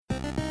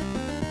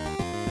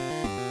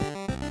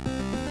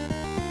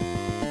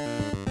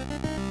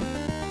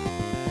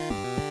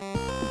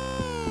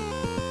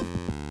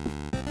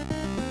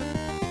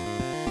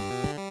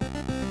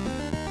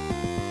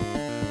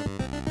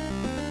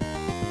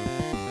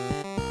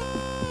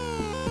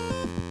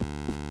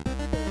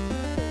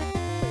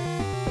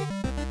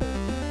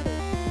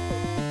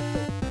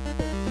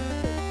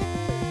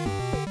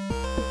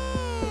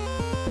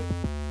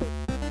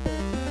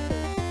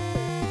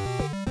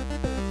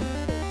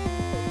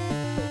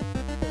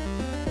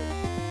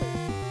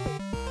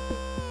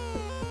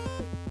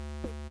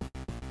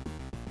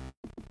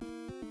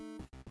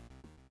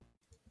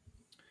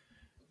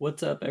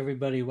What's up,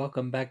 everybody?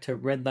 Welcome back to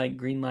Red Light,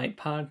 Green Light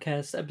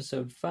Podcast,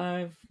 Episode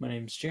 5. My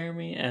name's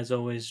Jeremy, as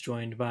always,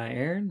 joined by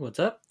Aaron. What's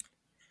up?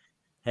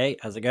 Hey,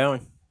 how's it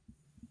going?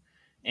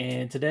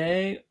 And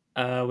today,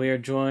 we are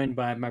joined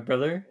by my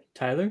brother,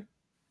 Tyler.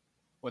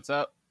 What's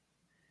up?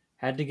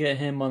 Had to get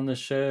him on the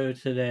show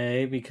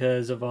today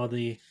because of all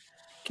the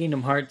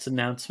Kingdom Hearts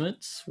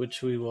announcements,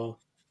 which we will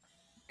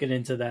get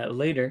into that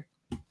later.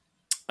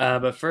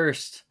 But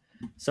first,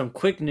 some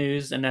quick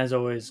news, and as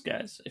always,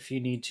 guys, if you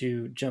need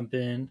to jump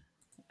in,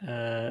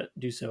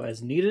 do so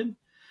as needed.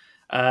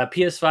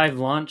 PS5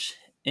 launch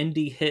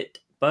indie hit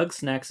Bug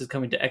Snacks is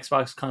coming to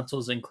Xbox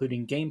consoles,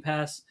 including Game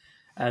Pass,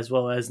 as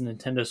well as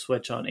Nintendo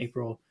Switch on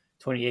April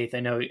 28th.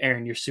 I know,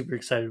 Aaron, you're super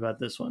excited about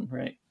this one,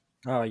 right?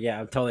 Oh yeah,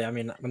 totally. I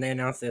mean, when they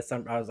announced this, I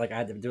was like, I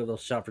had to do a little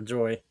shout for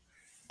joy.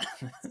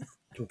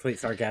 Complete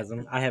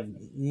sarcasm. I have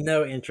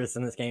no interest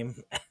in this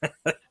game.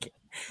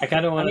 I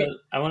kind of want to.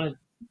 I want to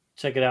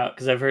check it out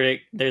because I've heard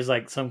there's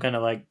like some kind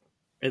of like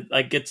it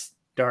like gets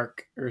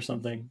dark or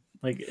something.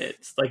 Like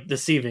it's like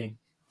deceiving.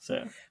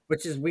 So,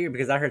 which is weird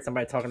because I heard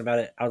somebody talking about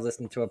it. I was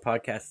listening to a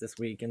podcast this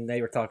week, and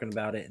they were talking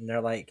about it, and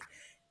they're like,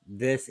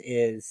 "This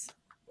is,"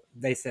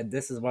 they said,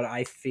 "This is what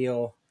I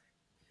feel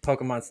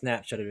Pokemon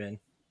Snap should have been."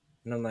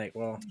 And I'm like,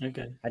 "Well,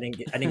 okay, I didn't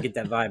get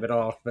that vibe at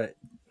all, but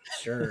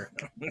sure."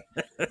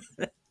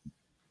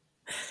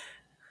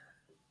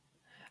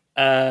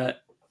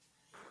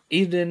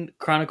 Eden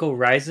Chronicle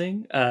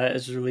Rising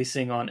is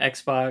releasing on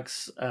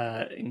Xbox,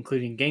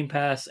 including Game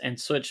Pass and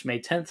Switch May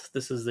 10th.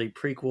 This is the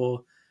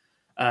prequel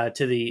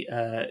to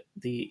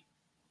the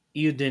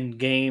Eden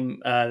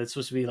game that's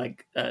supposed to be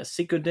like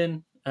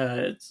Suikoden.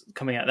 It's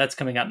coming out. That's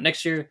coming out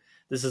next year.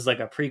 This is like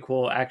a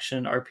prequel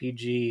action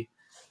RPG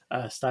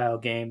style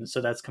game. So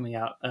that's coming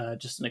out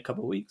just in a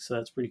couple weeks. So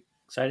that's pretty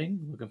exciting.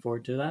 Looking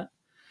forward to that.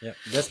 Yep,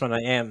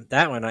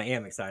 that one I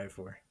am excited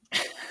for.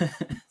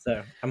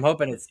 So I'm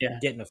hoping it's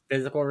getting a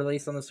physical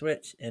release on the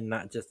Switch and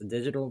not just a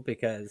digital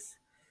because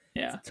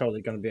it's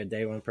totally going to be a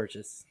day one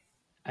purchase.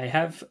 I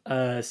have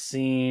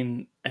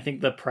seen, I think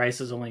the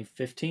price is only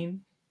 $15,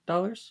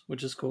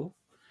 which is cool.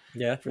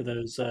 Yeah. For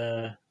those,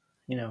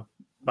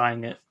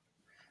 buying it.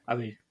 I'll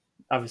be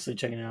obviously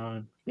checking it out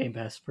on Game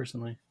Pass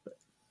personally.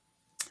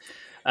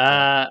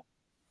 But,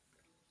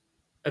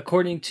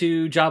 according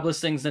to job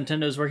listings,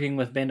 Nintendo is working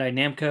with Bandai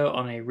Namco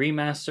on a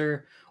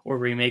remaster or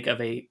remake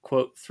of a,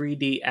 quote,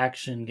 3D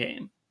action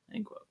game,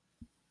 end quote.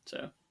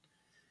 So,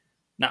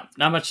 not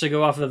much to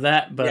go off of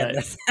that, but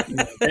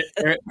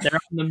they're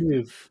on the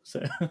move.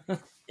 So,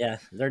 yeah,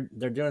 they're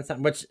doing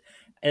something. Which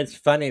it's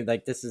funny,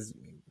 like this is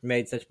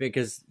made such big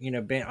because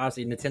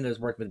obviously Nintendo's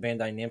worked with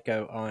Bandai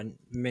Namco on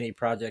many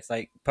projects.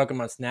 Like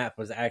Pokemon Snap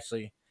was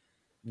actually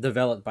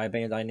developed by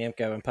Bandai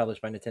Namco and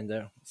published by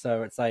Nintendo.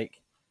 So it's like,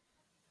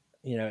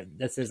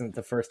 this isn't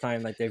the first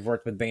time like they've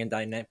worked with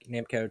Bandai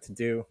Namco to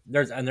do.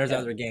 There's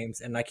other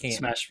games, and I can't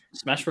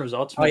Smash Bros.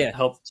 Ultimate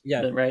helped.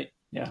 Yeah, right.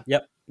 Yeah.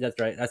 Yep, that's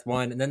right. That's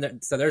one. And then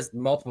there's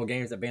multiple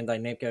games that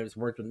Bandai Namco has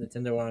worked with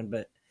Nintendo on,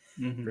 but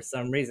for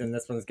some reason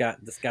this has got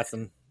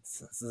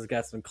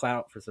some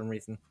clout for some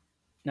reason.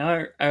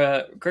 Now,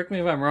 correct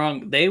me if I'm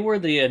wrong. They were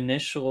the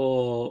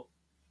initial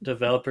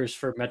developers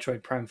for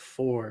Metroid Prime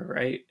 4,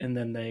 right? And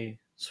then they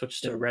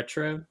switched to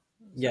Retro.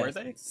 Yeah. Were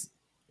they?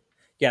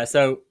 Yeah.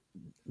 So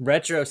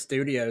Retro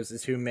Studios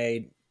is who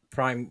made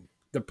Prime,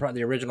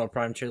 the original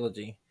Prime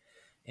trilogy,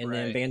 and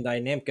then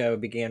Bandai Namco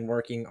began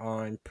working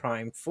on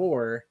Prime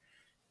 4,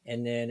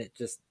 and then it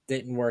just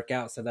didn't work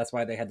out. So that's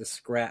why they had to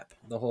scrap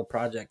the whole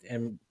project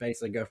and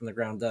basically go from the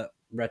ground up.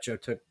 Retro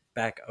took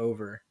back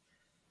over,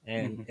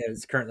 and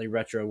is currently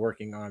Retro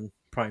working on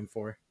Prime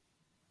 4.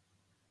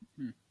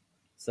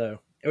 So,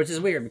 which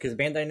is weird because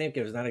Bandai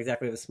Namco is not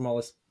exactly the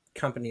smallest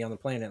company on the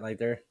planet. Like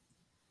they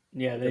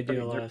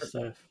do a lot of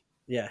stuff.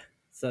 Yeah.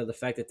 So the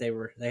fact that they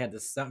had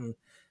this something,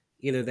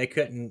 either they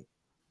couldn't,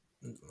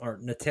 or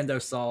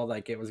Nintendo saw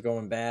like it was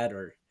going bad,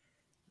 or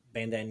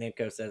Bandai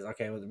Namco says,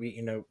 okay, well,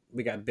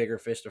 we got bigger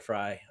fish to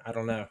fry. I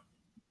don't know.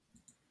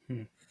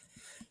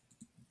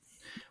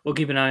 We'll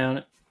keep an eye on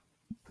it.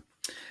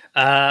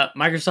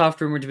 Microsoft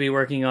rumored to be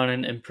working on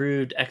an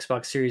improved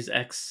Xbox Series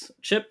X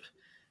chip.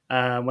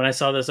 When I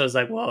saw this, I was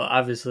like, well,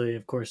 obviously,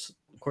 of course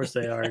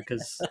they are,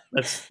 because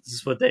that's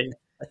just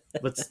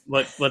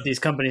what these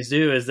companies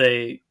do is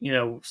they,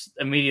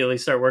 immediately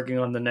start working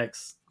on the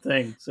next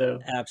thing. So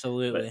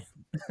absolutely,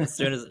 as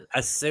soon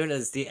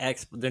as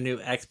the new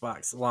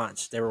Xbox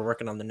launched, they were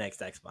working on the next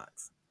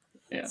Xbox.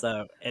 Yeah.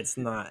 So it's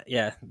not.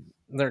 Yeah,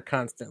 they're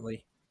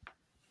constantly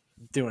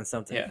doing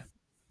something. Yeah.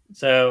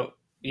 So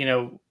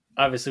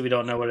obviously we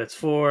don't know what it's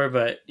for,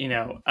 but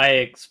I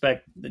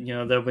expect that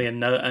there'll be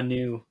a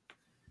new,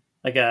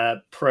 like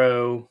a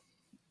Pro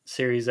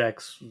Series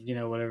X,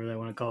 whatever they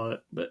want to call it.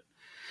 But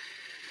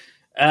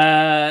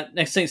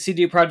next thing,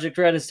 CD Projekt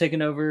Red has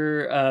taken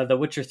over the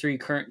Witcher 3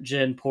 current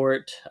gen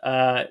port.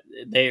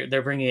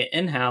 They're bringing it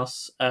in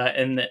house,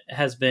 and it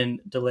has been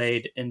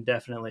delayed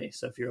indefinitely.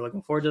 So if you're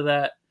looking forward to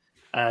that,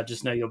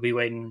 just know you'll be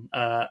waiting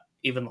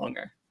even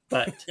longer.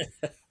 but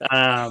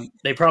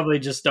they probably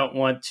just don't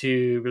want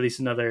to release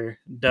another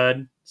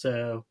dud,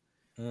 so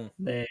Mm.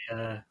 they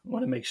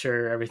want to make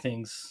sure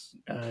everything's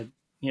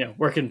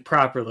working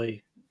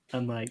properly,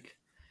 unlike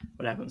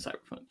what happened with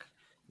Cyberpunk.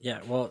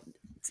 Yeah, well,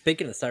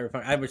 speaking of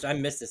Cyberpunk, I wish I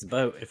missed this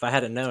boat. If I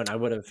had known, I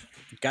would have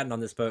gotten on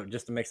this boat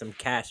just to make some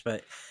cash.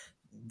 But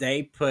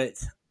they put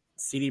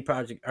CD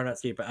Project or not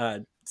CD,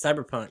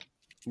 Cyberpunk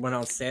went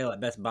on sale at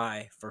Best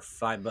Buy for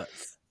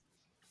 $5.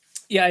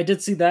 Yeah, I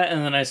did see that,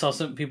 and then I saw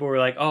some people were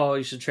like, "Oh,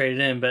 you should trade it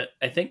in," but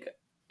I think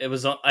it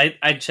was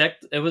I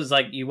checked. It was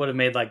like you would have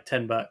made like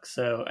 $10.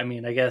 So I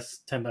mean, I guess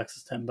 $10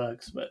 is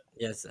 $10,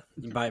 Yes,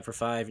 you buy it for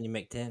 5 and you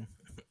make 10.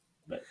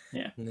 but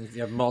yeah, And if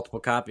you have multiple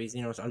copies,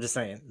 you know. So I'm just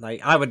saying,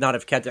 like, I would not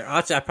have kept it.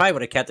 Actually, I probably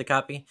would have kept a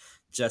copy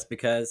just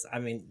because. I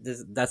mean, this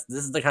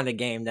is the kind of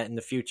game that in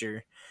the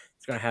future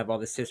it's going to have all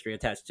this history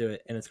attached to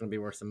it, and it's going to be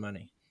worth some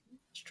money.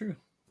 it's true.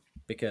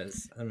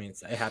 Because I mean,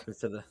 it happens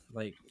to the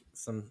like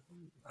some.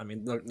 I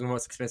mean, the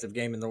most expensive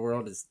game in the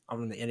world is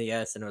on the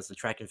NES, and it was a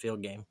track and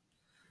field game.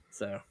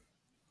 So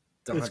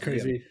don't It's have to be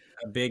crazy,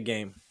 a big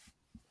game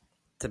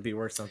to be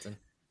worth something.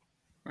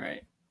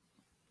 right?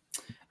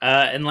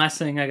 And last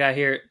thing I got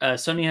here,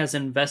 Sony has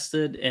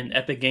invested in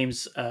Epic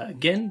Games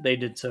again. They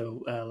did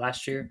so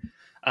last year.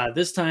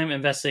 This time,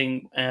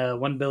 investing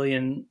 $1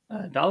 billion.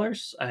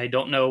 I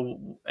don't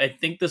know. I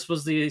think this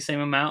was the same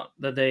amount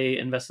that they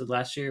invested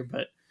last year,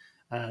 but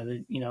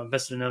they,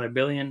 invested another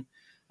billion,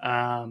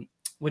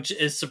 which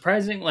is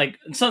surprising. Like,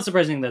 it's not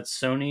surprising that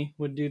Sony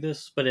would do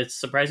this, but it's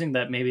surprising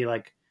that maybe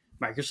like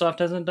Microsoft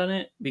hasn't done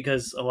it,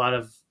 because a lot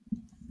of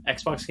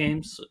Xbox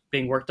games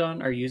being worked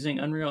on are using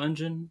Unreal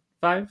Engine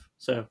 5.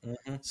 So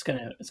Mm-hmm. it's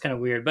kind of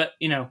weird, but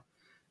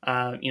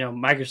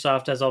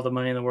Microsoft has all the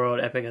money in the world.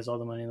 Epic has all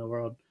the money in the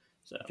world.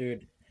 So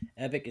Dude,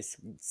 Epic is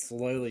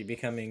slowly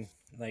becoming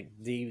like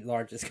the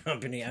largest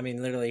company. I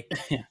mean, literally,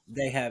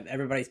 yeah,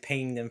 everybody's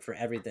paying them for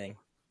everything.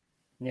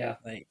 yeah,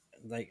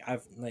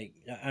 I've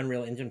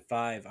Unreal Engine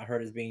 5. I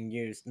heard is being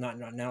used. Not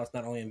now. It's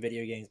not only in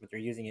video games, but they're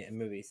using it in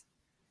movies.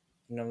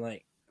 And I'm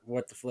like,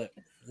 what the flip?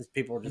 These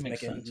people are that just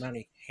makes making sense.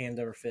 money hand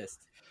over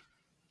fist.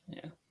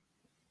 Yeah.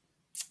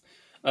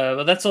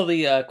 But that's all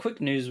the quick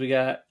news we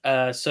got.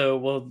 So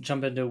we'll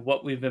jump into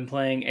what we've been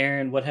playing.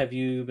 Aaron, what have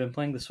you been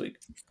playing this week?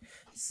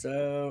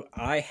 So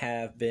I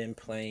have been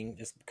playing,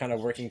 just kind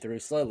of working through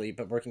slowly,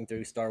 but working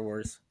through Star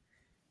Wars,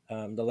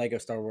 the Lego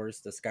Star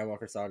Wars, the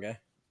Skywalker Saga.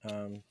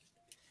 Um,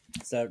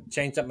 so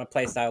changed up my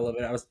play style a little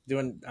bit. I was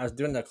doing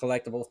the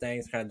collectible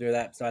things, kind of do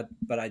that.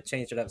 But I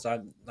changed it up.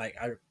 So I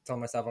told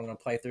myself I'm going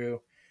to play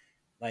through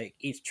like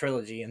each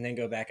trilogy and then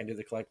go back and do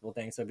the collectible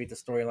thing. So beat the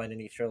storyline in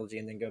each trilogy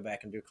and then go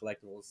back and do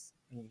collectibles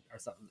or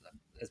something.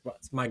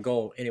 It's my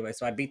goal anyway.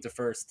 So I beat the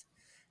first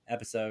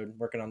episode,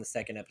 working on the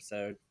second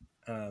episode.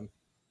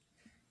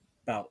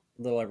 About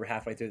a little over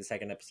halfway through the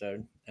second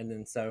episode, and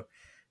then so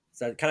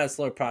kind of a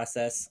slow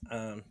process,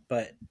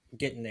 but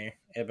getting there.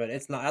 But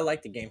it's not. I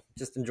like the game,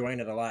 just enjoying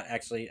it a lot.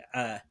 Actually,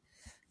 going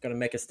to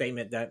make a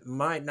statement that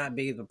might not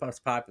be the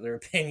most popular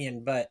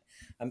opinion, but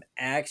I'm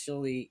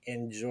actually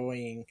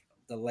enjoying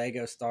the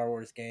Lego Star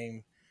Wars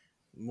game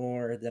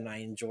more than I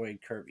enjoyed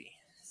Kirby.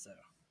 So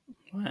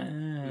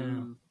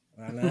Wow.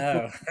 I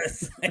know.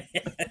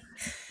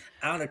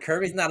 I don't know.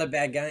 Kirby's not a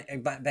bad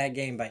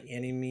game by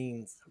any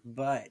means,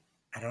 but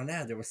I don't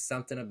know. There was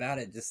something about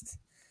it. Just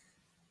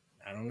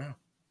I don't know.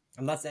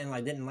 I'm not saying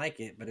I didn't like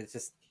it, but it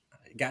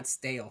got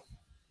stale.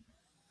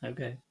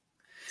 Okay.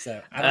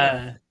 So I don't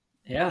know. Uh, I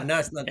yeah. know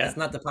it's not Yeah.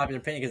 the popular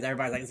opinion because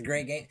everybody's like it's a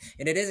great game,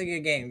 and it is a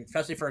good game,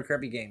 especially for a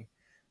Kirby game.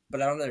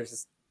 But I don't know. There's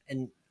just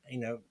and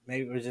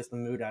maybe it was just the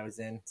mood I was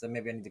in, so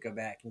maybe I need to go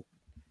back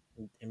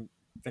and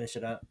finish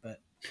it up. But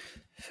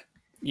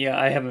Yeah,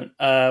 I haven't.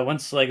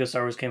 Once Lego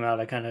Star Wars came out,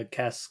 I kind of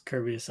cast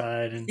Kirby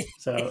aside, and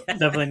so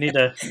definitely need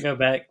to go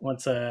back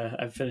once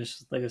I've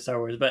finished Lego Star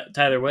Wars. But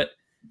Tyler, what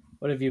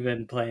have you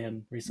been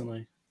playing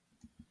recently?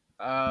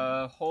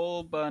 A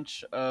whole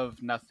bunch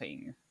of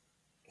nothing.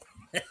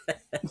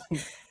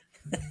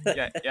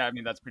 Yeah. I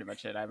mean, that's pretty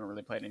much it. I haven't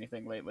really played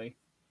anything lately.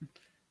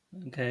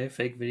 Okay,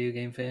 fake video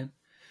game fan.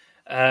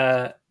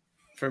 Uh,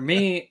 for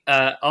me,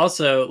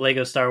 also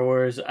Lego Star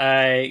Wars.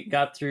 I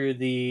got through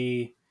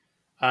the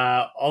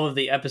all of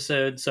the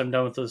episodes, so I'm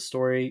done with the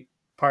story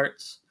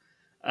parts.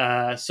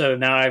 So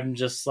now I'm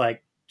just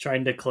like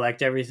trying to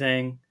collect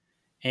everything,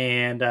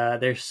 and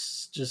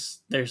there's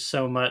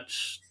so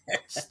much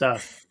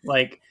stuff.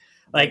 Like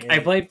I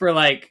played for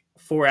like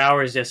 4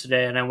 hours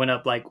yesterday, and I went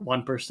up like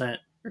 1%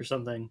 or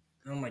something.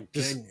 oh my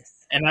Just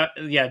goodness.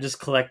 and yeah, just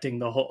collecting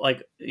the whole,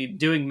 like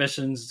doing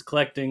missions,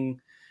 collecting.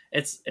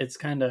 It's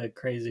kind of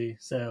crazy.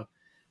 So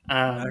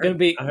I gonna heard.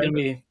 be I gonna heard.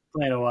 be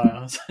playing a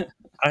while.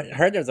 I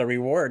heard there's a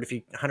reward if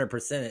you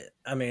 100% it.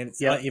 I mean,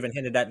 it's Yep. even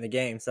hinted at in the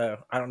game, so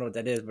I don't know what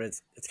that is, but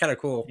it's kind of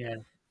cool. Yeah.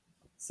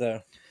 So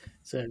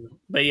So,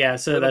 but yeah,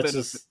 so Little that's bit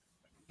of just.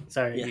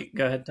 Sorry, yeah,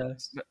 go ahead, Tyler.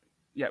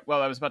 Yeah.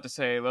 Well, I was about to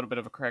say a little bit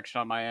of a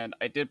correction on my end.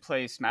 I did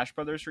play Smash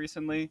Brothers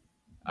recently.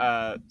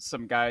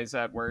 Some guys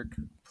at work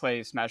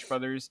play Smash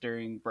Brothers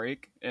during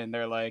break, and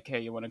they're like,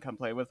 "Hey, you want to come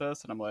play with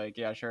us?" And I'm like,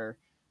 "Yeah, sure."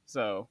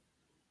 So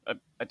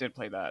I did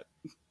play that.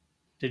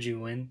 Did you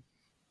win?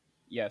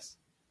 Yes.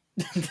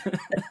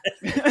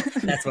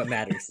 That's what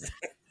matters.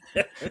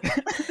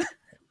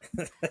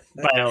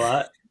 By a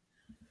lot.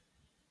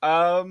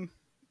 Um,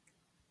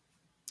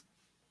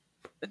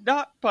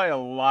 not by a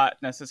lot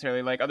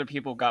necessarily. Like other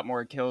people got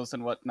more kills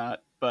and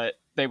whatnot, but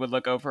they would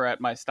look over at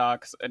my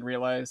stocks and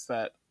realize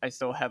that I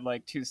still had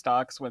like 2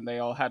 stocks when they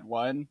all had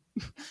 1.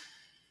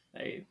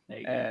 There you go.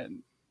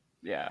 And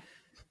yeah.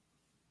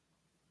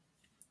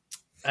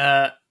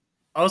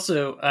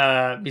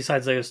 Also,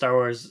 besides Lego Star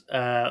Wars,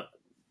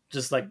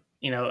 just like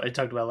I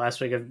talked about last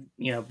week,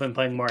 I've been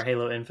playing more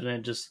Halo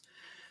Infinite. Just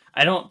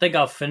I don't think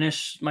I'll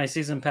finish my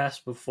season pass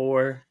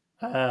before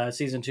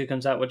season 2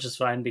 comes out, which is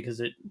fine because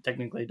it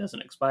technically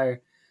doesn't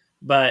expire.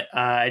 But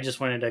I just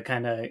wanted to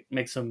kind of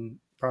make some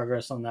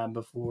progress on that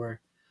before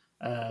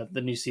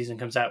the new season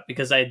comes out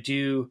because I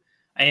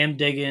am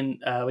digging.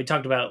 We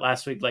talked about it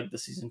last week, like the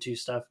season 2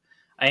 stuff.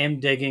 I am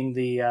digging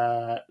the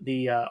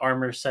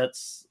armor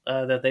sets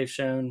that they've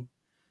shown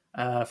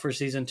for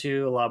season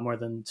 2 a lot more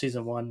than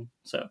season 1.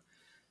 So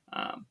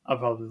I'll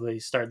probably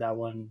start that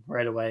one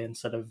right away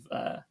instead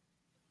of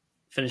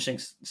finishing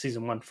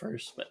season 1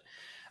 first.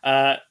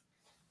 But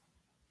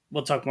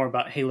we'll talk more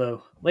about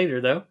Halo later,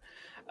 though.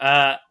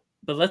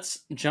 But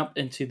let's jump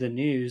into the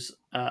news.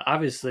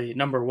 Obviously,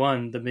 number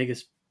one, the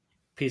biggest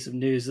piece of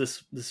news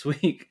this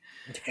week.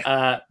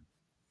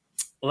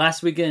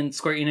 Last weekend,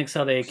 Square Enix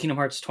held a Kingdom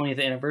Hearts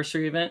 20th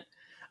anniversary event.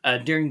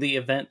 During the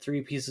event,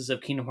 3 pieces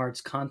of Kingdom Hearts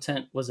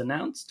content was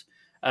announced.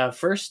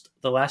 First,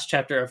 the last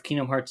chapter of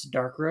Kingdom Hearts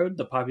Dark Road,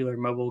 the popular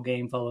mobile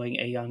game following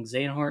a young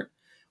Xehanort,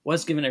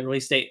 was given a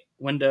release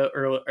window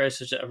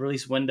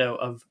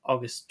of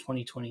August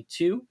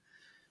 2022.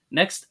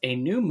 Next, a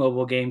new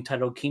mobile game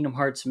titled Kingdom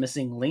Hearts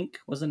Missing Link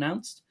was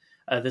announced.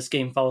 This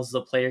game follows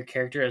the player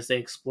character as they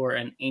explore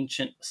an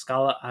ancient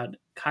Scala ad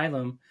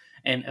Kylum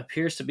and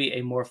appears to be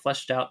a more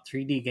fleshed out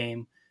 3D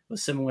game with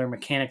similar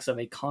mechanics of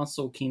a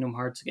console Kingdom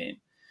Hearts game.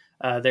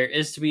 There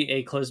is to be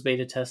a closed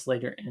beta test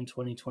later in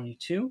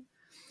 2022.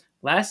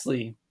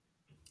 Lastly,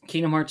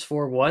 Kingdom Hearts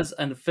 4 was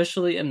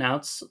officially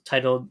announced,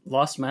 titled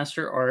Lost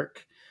Master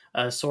Arc.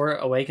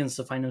 Sora awakens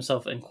to find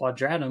himself in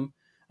Quadratum,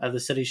 the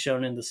city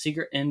shown in the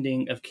secret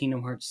ending of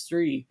Kingdom Hearts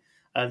 3.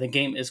 The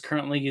game is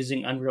currently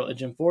using Unreal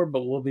Engine 4,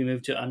 but will be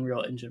moved to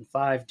Unreal Engine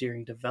 5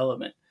 during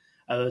development.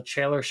 The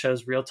trailer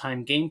shows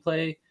real-time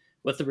gameplay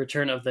with the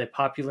return of the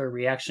popular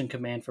reaction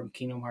command from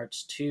Kingdom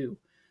Hearts 2.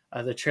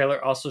 The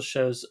trailer also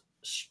shows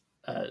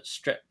Tyler?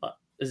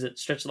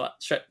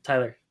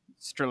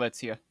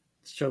 Strelitzia.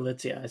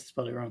 Strelitzia, I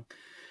spelled it wrong.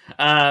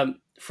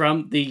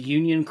 From the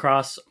Union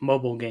Cross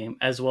mobile game,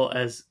 as well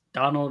as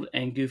Donald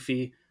and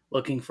Goofy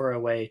looking for a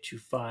way to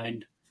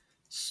find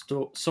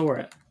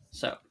Sora.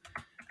 So,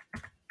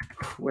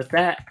 with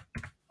that,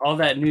 all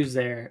that news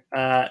there,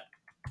 I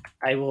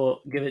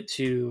will give it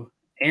to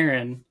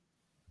Aaron.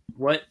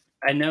 What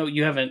I know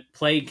you haven't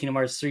played Kingdom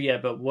Hearts 3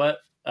 yet, but what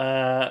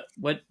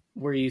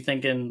were you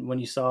thinking when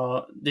you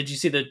saw? Did you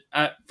see the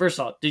first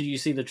off? Did you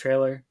see the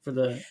trailer for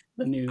the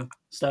new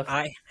stuff?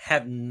 I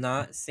have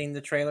not seen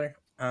the trailer.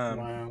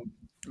 Wow.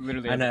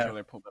 Literally, I have the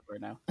trailer pulled up right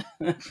now.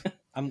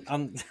 I'm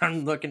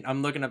looking at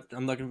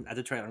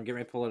the trailer. I'm getting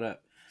ready to pull it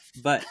up.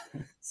 But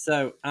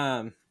so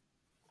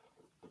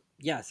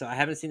yeah, so I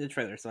haven't seen the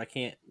trailer, so I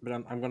can't. But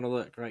I'm gonna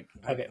look right.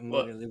 Okay, I'm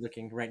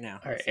looking right now.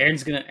 All right, so.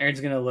 Aaron's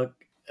gonna look.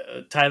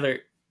 Tyler,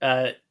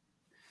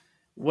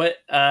 what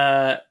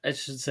I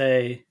should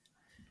say?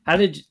 How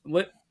did you,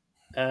 what?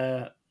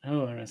 How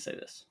do I want to say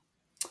this?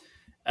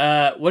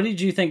 What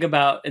did you think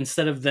about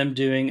instead of them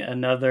doing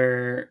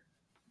another?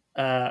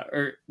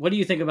 Or what do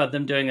you think about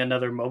them doing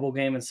another mobile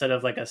game instead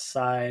of like a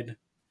side,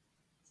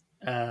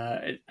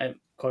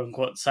 quote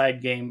unquote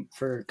side game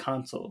for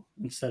console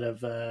instead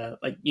of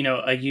like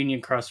a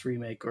Union Cross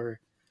remake, or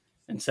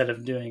instead they're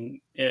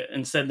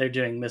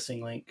doing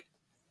Missing Link.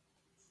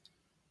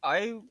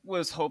 I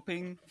was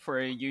hoping for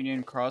a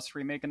Union Cross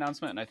remake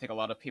announcement, and I think a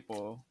lot of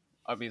people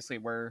obviously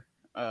were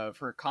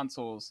for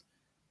consoles.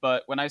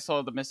 But when I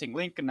saw the Missing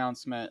Link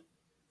announcement,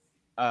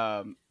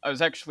 I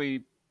was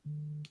actually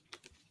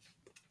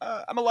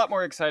I'm a lot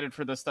more excited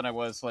for this than I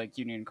was like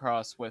Union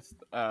Cross with.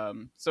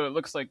 So it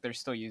looks like they're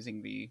still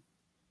using the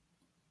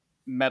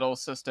medal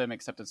system,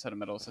 except instead of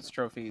medals, it's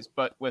trophies.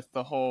 But with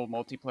the whole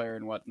multiplayer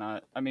and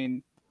whatnot, I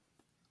mean,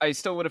 I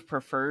still would have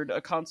preferred a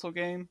console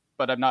game,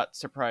 but I'm not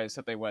surprised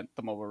that they went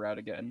the mobile route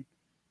again.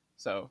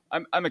 So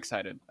I'm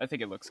excited. I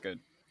think it looks good.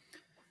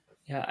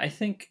 Yeah, I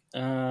think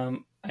I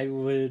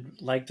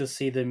would like to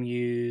see them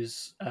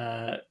use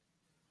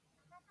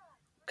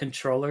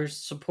controller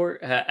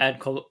support,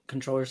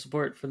 controller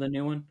support for the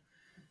new one,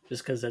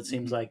 just because that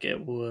seems like it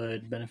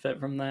would benefit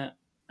from that.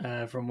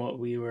 From what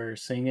we were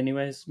seeing,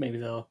 anyways, maybe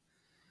they'll.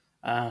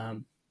 Yeah.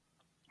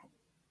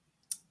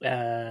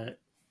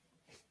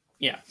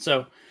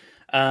 So,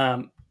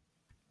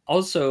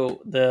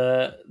 also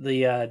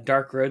the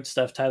Dark Road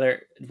stuff.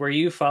 Tyler, were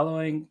you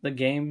following the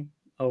game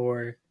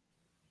or?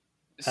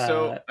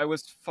 So I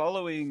was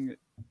following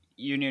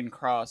Union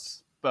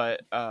Cross,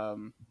 but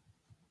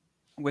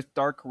with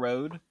Dark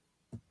Road,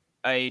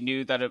 I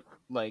knew that it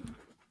like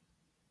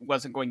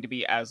wasn't going to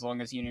be as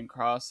long as Union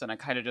Cross, and I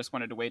kind of just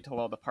wanted to wait till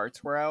all the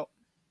parts were out,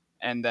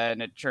 and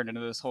then it turned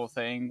into this whole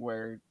thing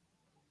where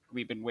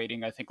we've been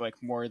waiting, I think,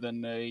 like more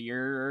than a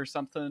year or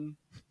something.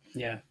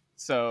 Yeah.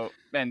 So,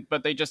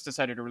 but they just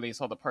decided to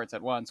release all the parts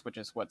at once, which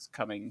is what's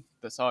coming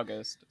this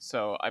August.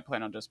 So I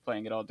plan on just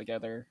playing it all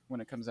together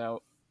when it comes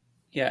out.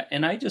 Yeah,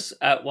 and I just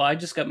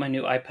got my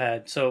new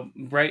iPad. So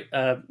right,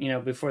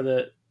 before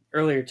the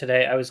earlier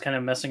today, I was kind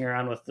of messing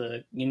around with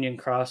the Union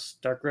Cross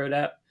Dark Road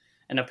app,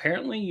 and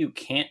apparently you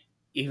can't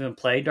even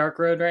play Dark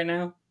Road right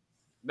now,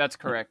 That's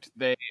correct.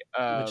 They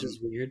which is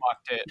weird.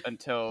 blocked it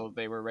until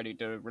they were ready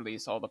to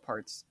release all the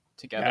parts Yeah,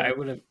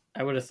 together.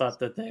 I would have thought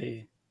that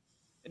they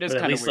It is would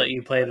at kind of least let weird.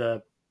 you play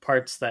the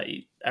parts that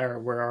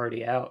were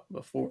already out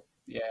before.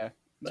 Yeah, it's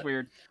But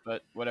weird,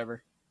 but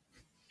whatever.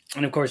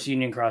 and of course,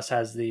 Union Cross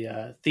has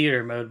the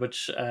theater mode,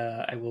 which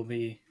I will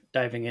be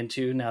diving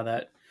into now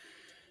that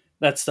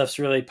that stuff's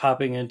really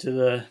popping into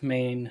the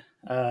main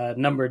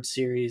numbered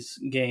series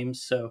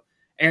games. So,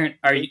 Aaron,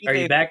 Maybe are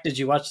you they back? Did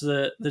you watch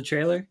the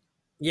trailer?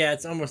 Yeah,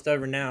 it's almost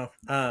over now.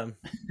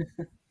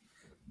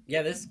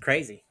 Yeah, this is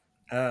crazy.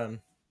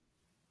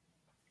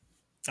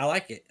 I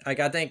like it. Like,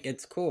 I think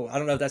it's cool. I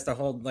don't know if that's the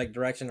whole like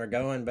direction they're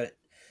going, but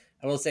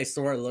I will say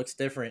Sora looks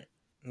different.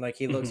 Like,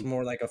 he looks Hmm.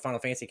 more like a Final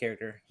Fantasy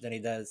character than he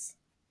does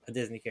a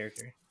Disney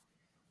character,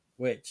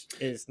 which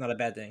is not a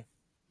bad thing,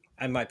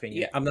 in my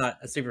opinion. Yeah. I'm not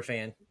a super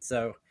fan,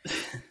 so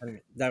I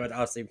mean, that would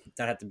obviously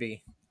that have to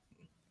be,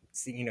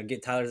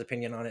 get Tyler's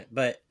opinion on it.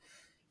 But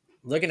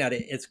looking at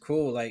it, it's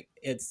cool. Like,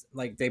 it's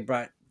like they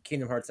brought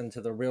Kingdom Hearts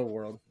into the real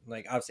world.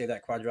 Like, obviously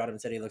that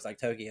Quadratum City looks like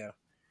Tokyo.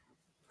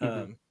 Hmm.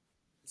 Um,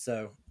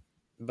 so,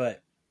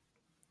 but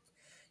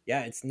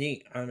yeah, it's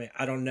neat. I mean,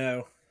 I don't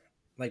know,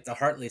 like the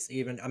Heartless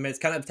even. I mean, it's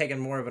kind of taken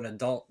more of an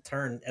adult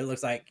turn. It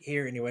looks like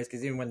here, anyways,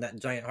 because even when that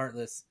giant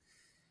Heartless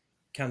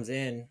comes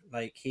in,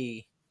 like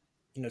he,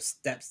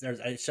 steps.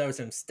 It shows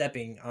him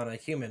stepping on a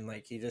human.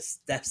 Like he just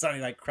steps on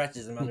it, like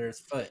crutches him under his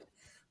foot.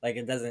 Like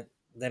it doesn't.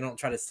 They don't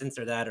try to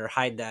censor that or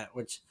hide that,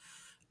 which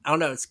I don't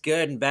know. It's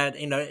good and bad.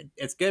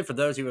 It's good for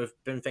those who have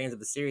been fans of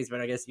the series, but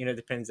I guess it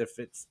depends if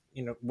it's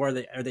where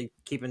they are they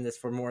keeping this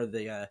for more of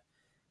the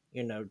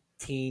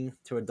teen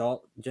to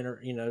adult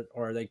or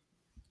are they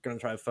going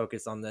to try to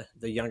focus on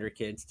the younger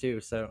kids too?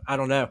 So I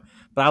don't know,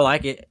 but I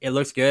like it. It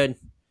looks good.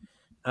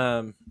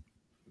 Um,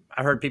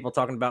 I heard people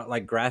talking about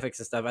like graphics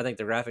and stuff. I think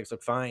the graphics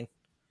look fine.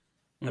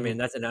 I Hmm. mean,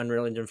 that's an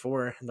Unreal Engine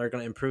 4. And they're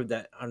going to improve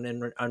that on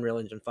Unreal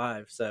Engine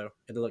 5, so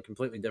it'll look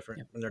completely different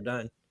Yeah. when they're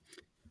done.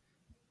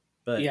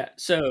 But Yeah.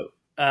 So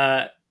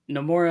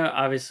Nomura,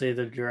 obviously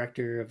the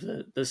director of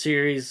the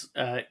series,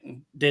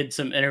 did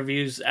some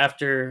interviews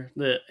after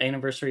the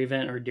anniversary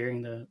event or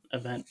during the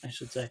event, I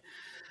should say.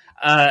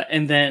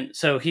 And then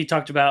so he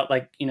talked about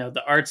like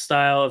the art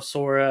style of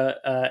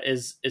Sora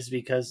is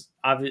because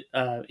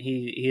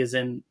he is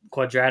in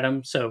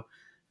Quadratum, so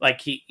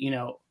like he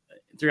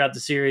throughout the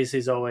series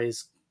he's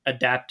always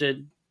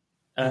adapted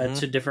mm-hmm.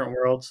 to different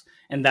worlds,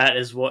 and that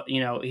is what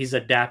he's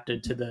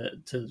adapted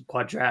to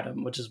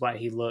Quadratum, which is why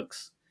he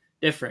looks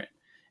different.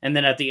 And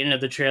then at the end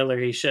of the trailer,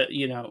 he should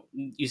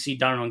you see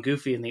Donald and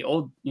Goofy in the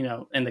old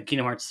in the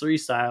Kingdom Hearts 3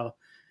 style,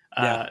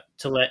 Yeah,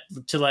 to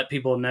let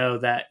people know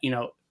that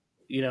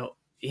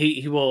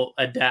he will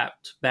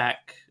adapt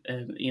back,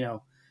 and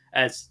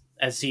as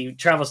he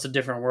travels to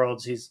different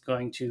worlds, he's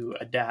going to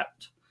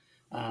adapt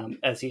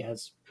as he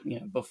has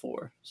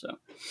before. So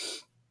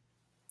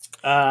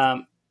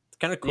um, it's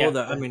kind of cool yeah,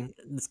 though. go I ahead. mean,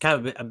 it's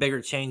kind of a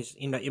bigger change,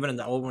 even in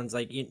the old ones,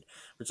 like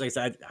which, like I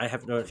said, I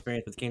have no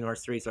experience with Kingdom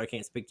Hearts 3, so I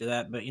can't speak to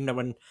that. But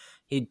when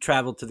he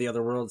traveled to the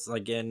other worlds,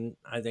 like in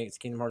I think it's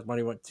Kingdom Hearts 1,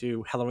 he went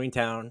to Halloween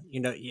Town.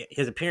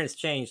 His appearance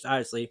changed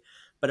obviously,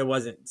 but it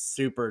wasn't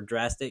super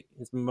drastic.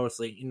 It's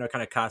mostly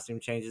kind of costume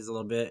changes a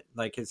little bit,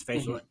 like his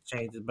facial Mhm.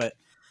 changes. But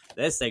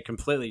this, they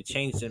completely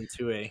changed him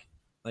to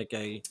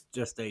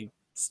just a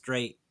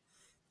straight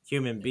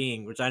human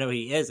being, which I know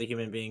he is a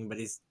human being, but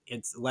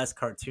it's less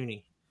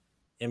cartoony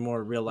and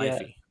more real Yeah,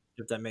 lifey,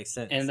 if that makes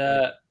and sense.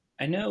 Like,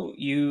 I know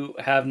you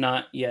have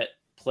not yet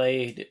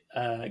played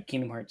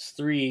Kingdom Hearts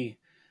 3,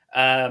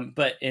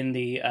 but in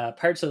the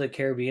Pirates of the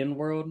Caribbean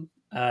world,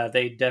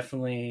 they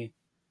definitely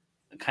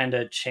kind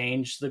of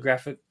changed the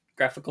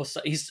graphical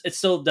style. It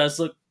still does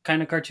look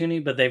kind of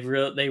cartoony, but they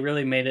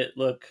really made it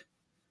look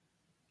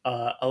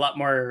a lot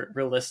more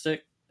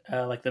realistic,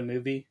 like the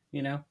movie.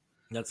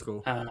 that's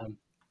cool. Um,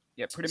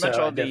 Yeah, pretty much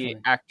so I all the definitely,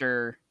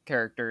 actor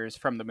characters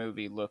from the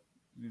movie look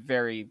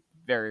very,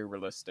 very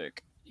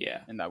realistic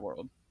yeah. in that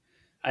world.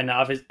 I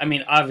know. I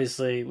mean,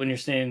 obviously, when you're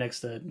standing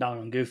next to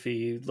Donald and Goofy,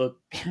 you look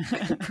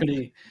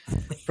pretty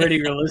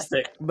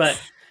realistic. But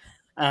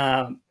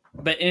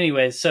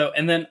anyways, so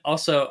and then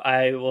also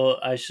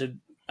I should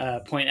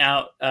point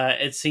out,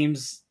 it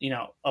seems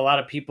a lot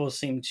of people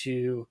seem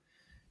to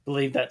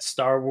believe that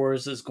Star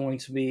Wars is going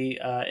to be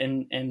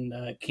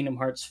in Kingdom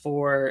Hearts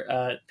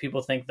 4.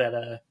 People think that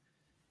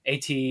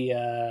AT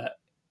is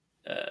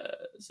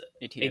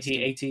it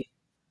ATST. AT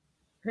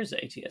or is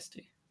it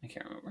ATST? I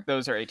can't remember.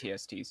 Those are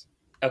ATSTs.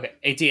 Okay,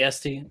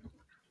 ATST.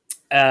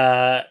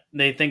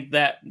 They think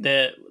that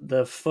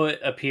the foot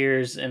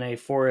appears in a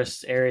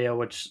forest area,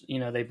 which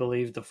they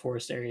believe the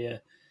forest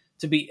area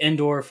to be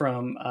indoor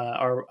from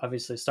our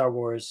obviously Star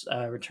Wars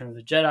Return of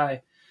the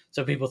Jedi.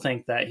 So people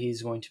think that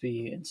he's going to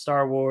be in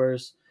Star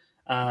Wars.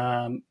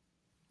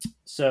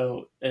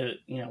 So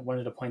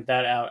wanted to point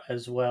that out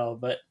as well.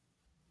 But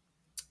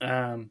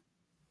um,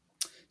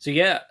 so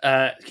yeah,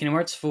 Kingdom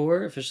Hearts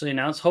 4 officially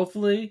announced.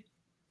 Hopefully,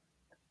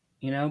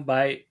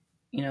 by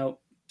 2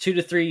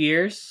 to 3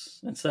 years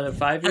instead of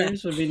 5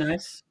 years would be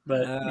nice.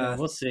 But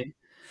we'll see.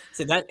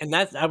 So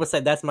that's I would say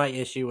that's my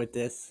issue with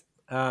this.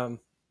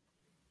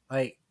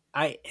 Like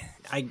I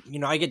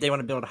get they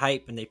want to build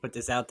hype and they put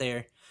this out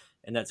there,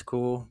 and that's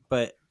cool.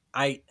 But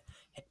I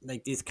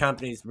like these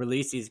companies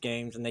release these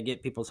games and they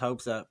get people's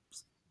hopes up,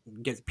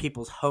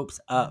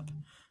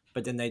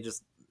 but then they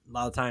just a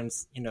lot of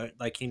times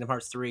like Kingdom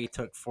Hearts 3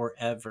 took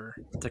forever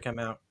to come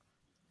out,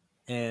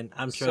 and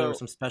I'm sure there were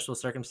some special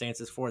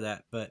circumstances for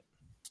that. But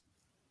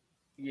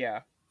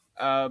yeah,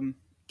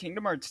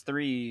 Kingdom Hearts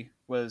 3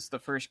 was the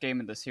first game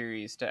in the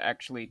series to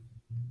actually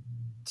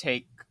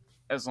take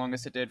as long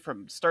as it did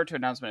from start to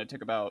announcement. It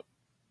took about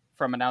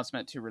from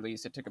announcement to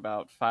release. It took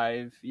about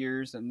 5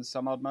 years and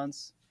some odd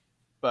months,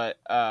 but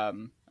I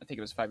think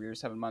it was 5 years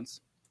 7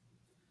 months.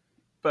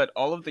 But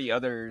all of the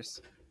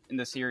others in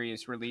the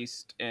series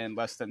released in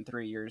less than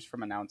 3 years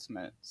from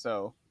announcement.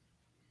 So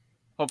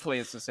hopefully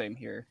it's the same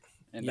here,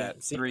 and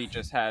that 3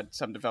 just had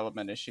some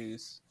development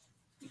issues.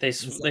 They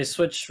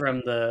switched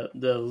from the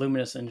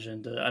Luminous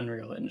engine to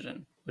Unreal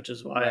Engine, which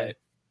is why. Right.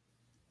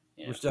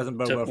 Which doesn't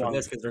bode well for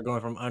this because they're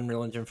going from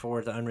Unreal Engine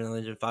 4 to Unreal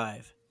Engine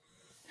 5.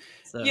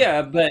 So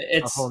yeah, but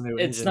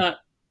it's not.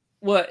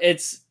 Well,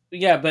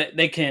 but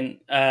they can.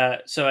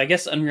 So I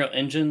guess Unreal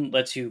Engine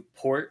lets you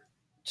port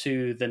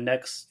to the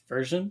next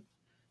version.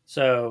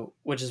 So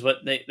which is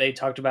what they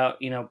talked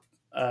about.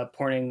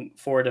 Porting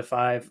 4 to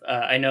 5.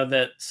 I know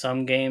that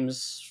some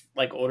games,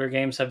 like older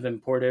games, have been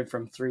ported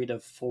from 3 to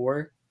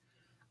 4.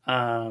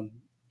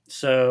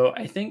 So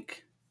I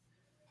think.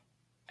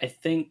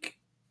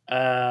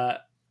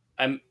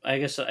 I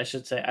guess I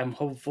should say I'm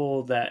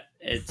hopeful that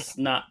it's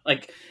not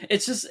like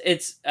it's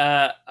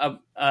a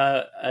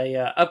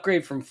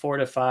upgrade from 4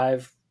 to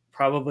 5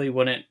 probably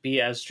wouldn't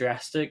be as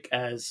drastic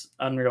as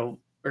Unreal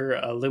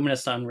or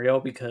Luminous to Unreal,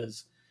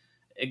 because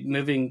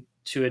moving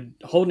to a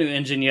whole new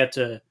engine you have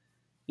to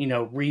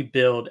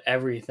rebuild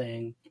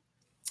everything,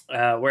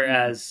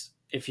 whereas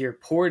if you're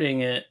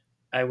porting it,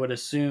 I would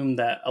assume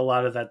that a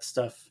lot of that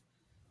stuff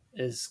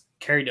is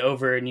carried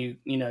over, and you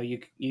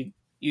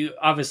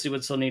obviously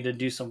would still need to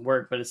do some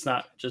work, but it's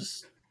not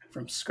just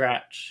from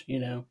scratch,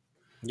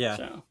 Yeah.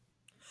 So.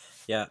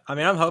 Yeah. I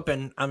mean, I'm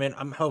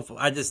hopeful.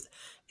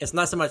 It's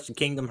not so much the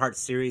Kingdom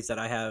Hearts series that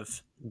I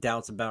have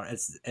doubts about.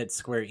 It's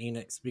Square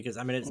Enix, because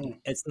I mean,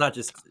 it's not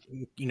just,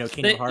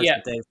 Kingdom Hearts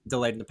that they've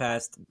delayed in the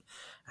past.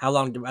 How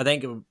long I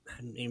think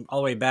all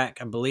the way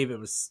back, I believe it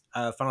was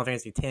Final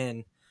Fantasy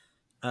X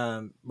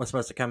was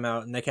supposed to come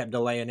out, and they kept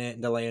delaying it,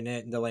 and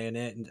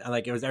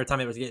like it was every time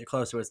it was getting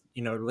close to its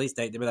release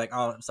date, they'd be like,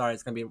 "Oh, sorry,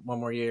 it's gonna be one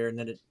more year," and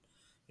then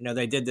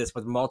they did this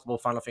with multiple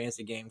Final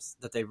Fantasy games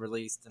that they've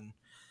released, and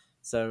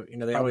so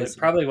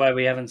probably why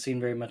we haven't seen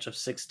very much of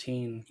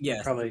 16.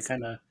 Yeah, probably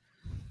kind of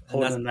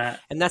holding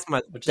that, and that's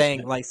my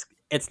thing. Like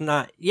it's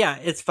not,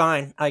 it's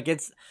fine. Like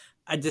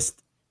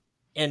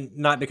and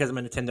not because I'm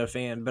a Nintendo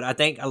fan, but I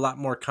think a lot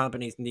more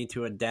companies need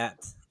to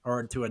adopt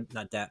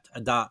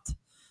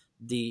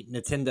the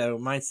Nintendo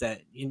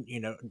mindset.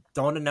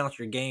 Don't announce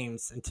your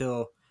games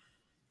until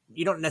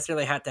you don't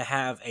necessarily have to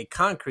have a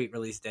concrete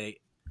release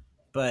date,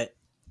 but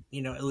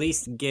at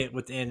least get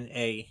within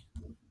a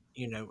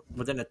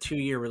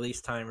 2-year release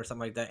time or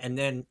something like that, and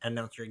then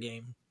announce your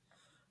game,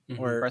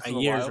 or a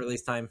year's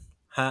release time.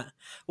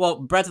 Well,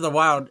 Breath of the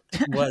Wild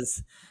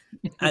was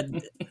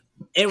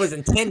it was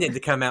intended to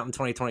come out in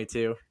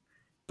 2022,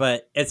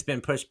 but it's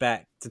been pushed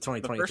back to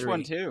 2023. The first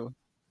one too.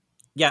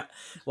 Yeah,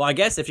 well, I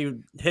guess which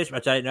I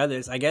didn't know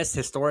this, I guess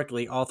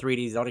historically all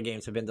 3D Zelda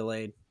games have been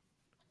delayed.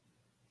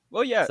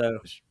 Well, yeah. So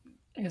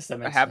I guess that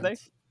makes have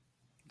sense.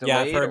 They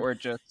delayed, or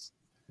just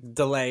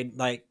delayed?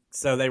 Like,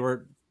 so they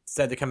were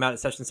said to come out at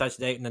such and such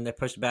date, and then they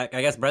pushed back.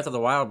 I guess Breath of the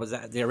Wild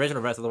the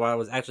original Breath of the Wild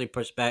was actually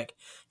pushed back.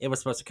 It was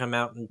supposed to come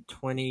out in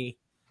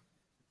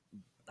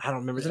I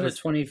don't remember. Isn't it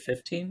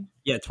 2015?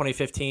 Yeah,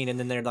 2015, and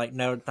then they're like,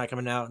 no, it's not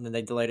coming out, and then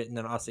they delayed it, and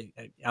then obviously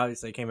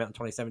it came out in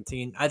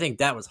 2017. I think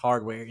that was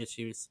hardware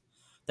issues.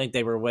 I think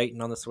they were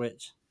waiting on the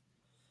Switch.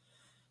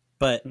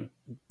 But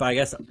I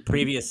guess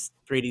previous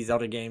 3D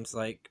Zelda games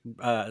like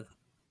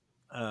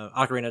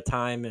Ocarina of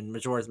Time and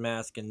Majora's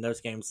Mask and those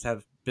games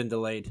have been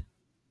delayed.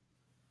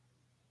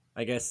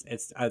 I guess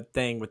it's a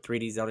thing with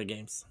 3D Zelda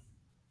games.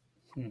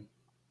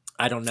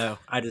 I don't know.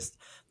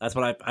 That's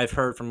what I've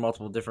heard from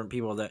multiple different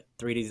people, that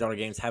 3D Zelda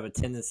games have a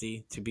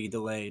tendency to be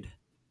delayed.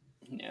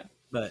 Yeah,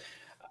 but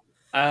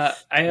I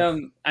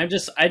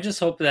just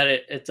hope that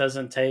it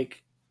doesn't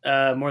take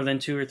more than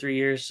 2 or 3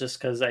 years, just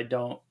because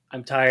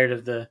I'm tired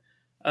of the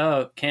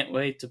oh, can't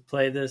wait to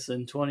play this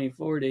in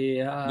 2040.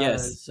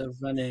 Yes, It's so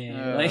funny.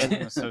 and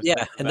I'm so yeah,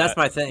 sick of and that's that.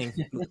 my thing.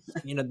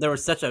 There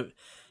was such a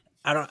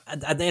I don't,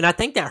 and I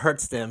think that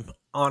hurts them.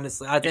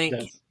 Honestly, I It think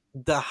does.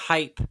 the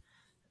hype,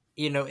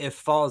 it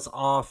falls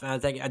off, and I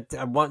think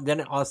I want.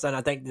 Then all of a sudden,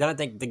 I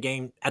think the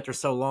game after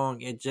so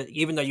long, it just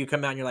even though you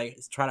come out and you're like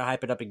try to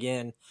hype it up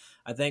again,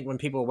 I think when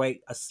people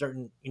wait a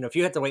certain, if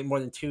you have to wait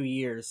more than 2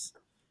 years,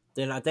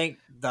 then I think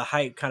the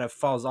hype kind of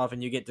falls off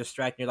and you get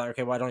distracted. You're like,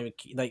 okay, well, I don't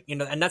even like,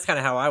 and that's kind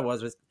of how I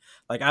was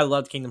like, I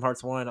loved Kingdom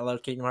Hearts 1, I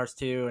loved Kingdom Hearts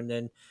 2, and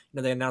then,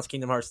 they announced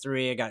Kingdom Hearts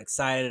 3. I got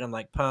excited. I'm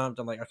like pumped.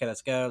 I'm like, okay,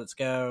 let's go, let's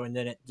go. And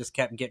then it just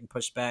kept getting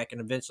pushed back.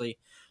 And eventually,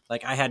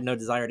 like, I had no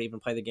desire to even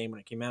play the game when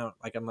it came out.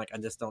 Like, I'm like, I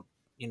just don't,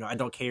 I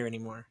don't care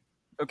anymore.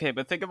 Okay,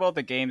 but think of all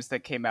the games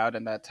that came out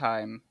in that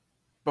time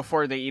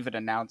before they even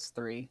announced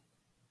 3.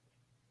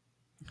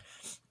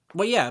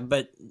 Well, yeah,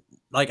 but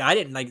like, I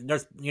didn't like,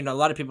 there's, a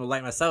lot of people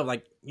like myself,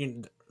 like,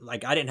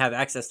 like I didn't have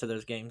access to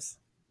those games.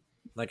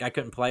 Like, I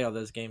couldn't play all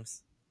those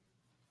games.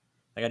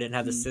 Like, I didn't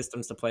have the Mm.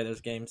 systems to play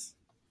those games.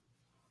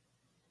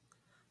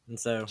 And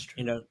so, That's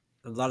true.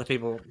 a lot of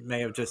people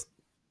may have just,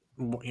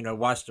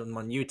 watched them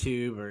on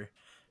YouTube or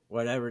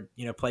whatever,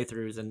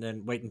 playthroughs, and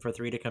then waiting for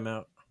 3 to come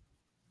out.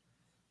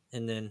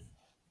 And then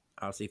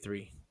obviously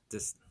 3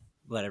 just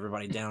let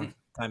everybody down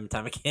time and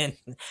time again.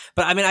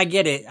 But I mean, I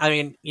get it. I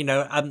mean,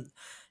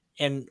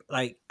 and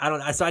like, I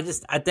don't, so I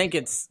think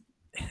it's,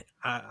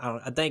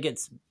 I think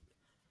it's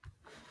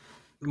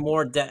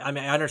more I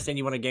mean, I understand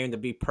you want a game to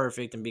be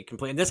perfect and be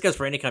complete, and this goes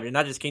for any company,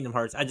 not just Kingdom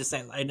Hearts. I just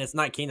say, and it's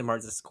not Kingdom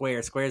Hearts, it's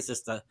Square. Square's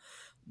just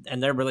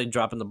and they're really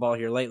dropping the ball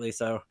here lately.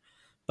 So,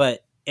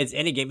 but it's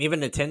any game, even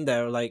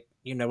Nintendo. Like,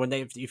 when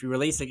if you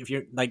release it, if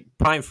you're like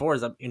Prime 4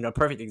 is a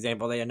perfect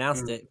example. They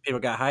announced Mm. it, people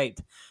got hyped,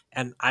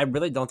 and I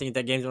really don't think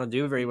that game's going to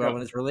do very well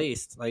when it's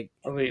released. Like,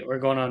 Oh, wait, we're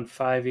going on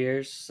 5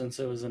 years since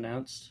it was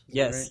announced. Is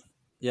that right? yes,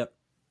 yep,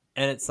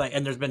 and it's like,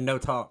 and there's been no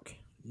talk.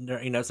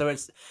 So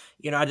it's,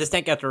 I just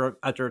think after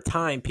a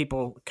time,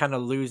 people kind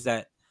of lose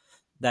that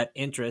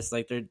interest.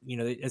 Like, they're,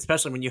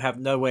 especially when you have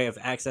no way of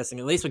accessing.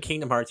 At least with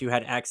Kingdom Hearts, you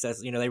had access.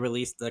 They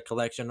released the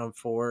collection on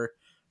 4,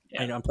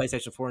 Yeah. on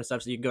PlayStation 4 and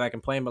stuff, so you can go back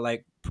and play them. But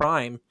like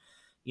Prime,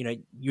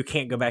 you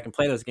can't go back and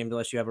play those games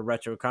unless you have a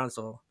retro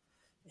console.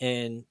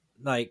 And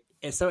like,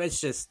 and so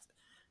it's just,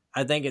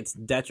 I think it's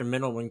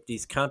detrimental when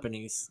these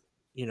companies,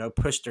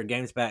 push their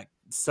games back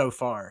so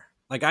far.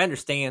 Like, I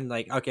understand,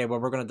 like, okay,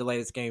 well, we're going to delay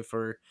this game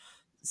for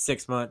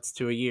 6 months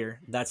to a year.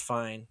 That's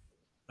fine.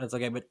 That's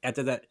okay. But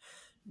after that,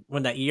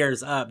 when that year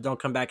is up, don't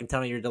come back and tell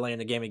me you're delaying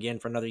the game again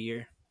for another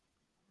year.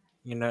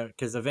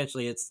 Because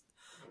eventually it's,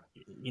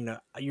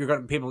 you're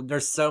going to people.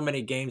 There's so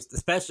many games,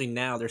 especially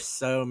now. There's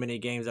so many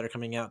games that are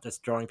coming out that's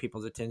drawing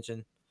people's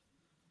attention,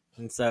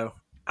 and so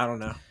I don't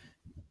know.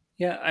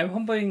 Yeah, I'm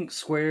hoping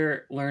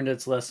Square learned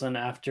its lesson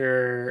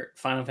after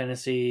Final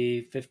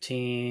Fantasy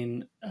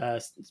 15,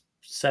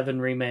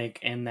 7 remake,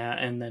 and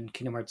then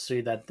Kingdom Hearts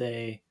 3, that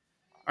they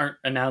aren't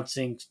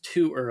announcing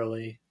too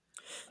early.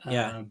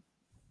 Yeah,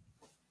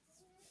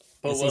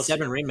 But and we'll see.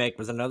 C7 remake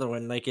was another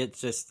one. Like, it's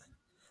just,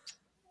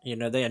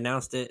 they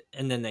announced it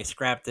and then they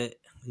scrapped it,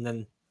 and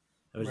then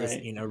it was just,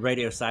 Right.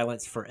 radio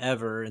silence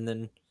forever, and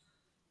then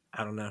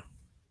I don't know.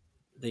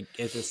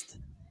 It's just,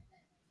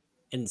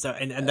 and so,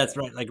 and that's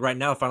right. Like, right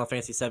now, Final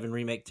Fantasy 7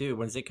 remake too.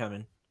 When's it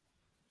coming?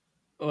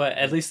 Well,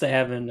 at least they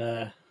haven't.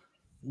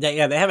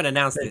 Yeah, they haven't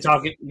announced They're it.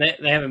 talking. They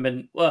haven't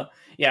been. Well,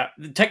 yeah.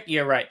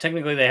 You're right.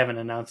 Technically, they haven't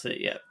announced it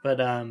yet.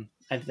 But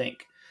I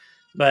think.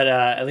 But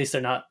at least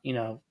they're not,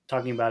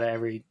 talking about it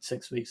every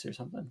 6 weeks or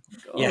something.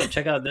 Like, oh, Yeah,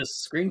 check out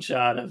this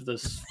screenshot of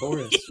this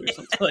forest or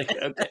something. Like,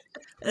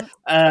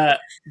 okay.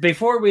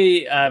 Before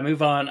we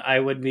move on, I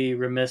would be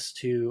remiss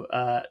to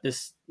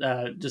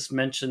just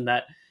mention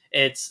that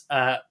it's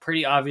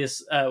pretty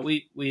obvious.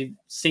 We've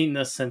seen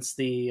this since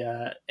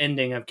the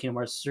ending of Kingdom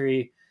Hearts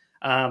 3,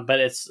 but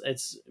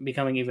it's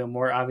becoming even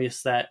more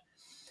obvious that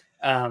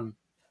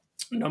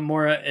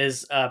Nomura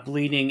is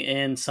bleeding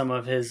in some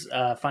of his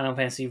Final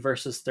Fantasy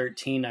Versus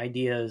 13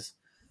 ideas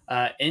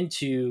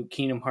into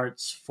Kingdom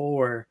Hearts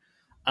 4,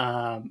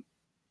 um,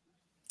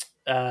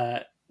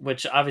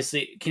 which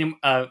obviously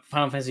Final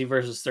Fantasy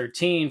Versus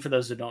 13, for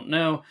those who don't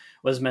know,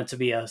 was meant to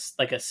be a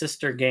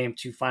sister game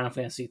to Final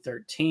Fantasy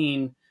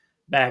 13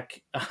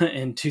 back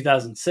in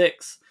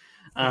 2006.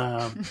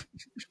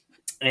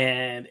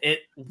 And it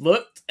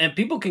looked, and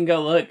people can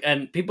go look,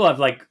 and people have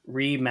like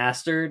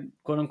remastered,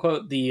 quote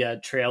unquote, the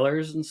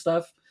trailers and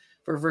stuff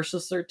for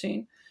Versus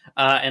 13,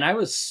 and I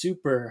was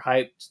super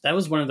hyped. That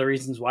was one of the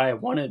reasons why I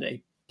wanted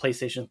a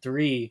PlayStation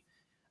 3,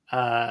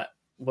 uh,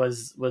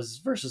 was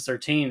Versus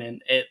 13,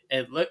 and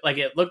it looked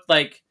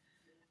like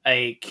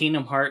a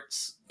Kingdom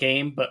Hearts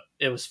game, but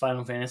it was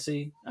Final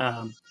Fantasy,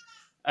 or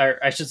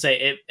I should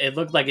say it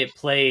looked like it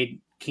played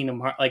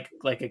Kingdom Hearts,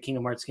 like a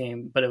Kingdom Hearts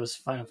game, but it was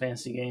Final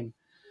Fantasy game.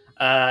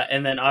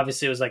 And then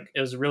obviously it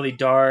was really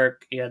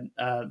dark. You had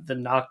the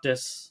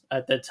Noctis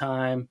at the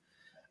time,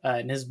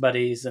 and his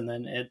buddies, and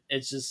then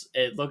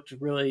it looked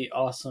really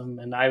awesome.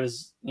 And I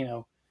was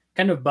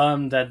kind of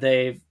bummed that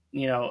they've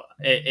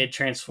it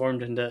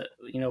transformed into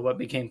what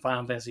became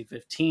Final Fantasy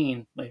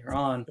 15 later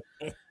on.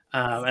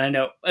 And I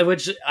know,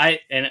 which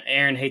and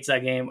Aaron hates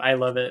that game. I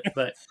love it,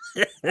 but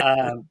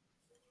um,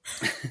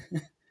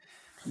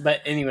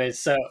 but anyways,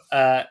 so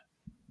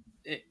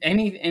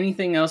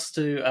anything else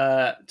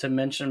to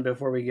mention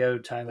before we go,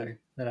 Tyler,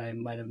 that I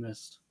might have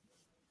missed?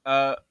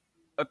 Uh,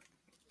 uh,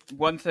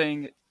 One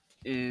thing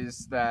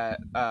is that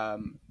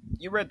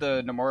you read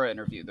the Nomura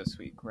interview this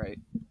week, right?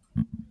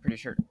 Pretty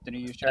sure.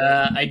 Didn't you share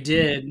it I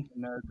did.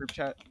 in our group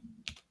chat?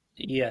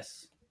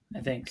 Yes,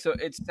 I think. So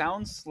it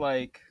sounds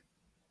like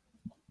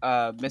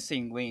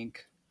Missing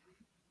Link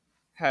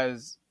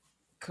has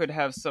could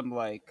have some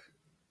like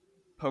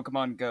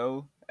Pokemon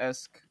Go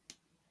esque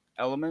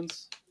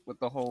elements with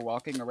the whole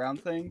walking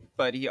around thing,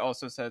 but he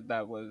also said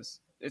that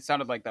was it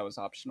sounded like that was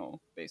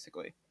optional,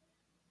 basically.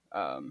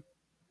 Um,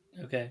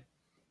 Okay,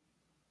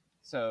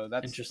 so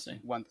that's interesting.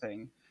 one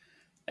thing,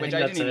 I which think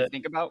I didn't that's even it.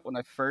 think about when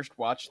I first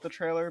watched the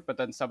trailer. But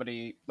then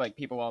somebody, like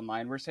people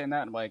online, were saying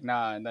that, and I'm like,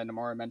 nah. And then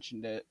Nomura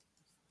mentioned it.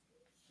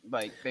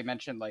 Like they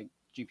mentioned like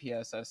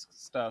GPS esque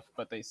stuff,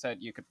 but they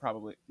said you could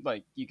probably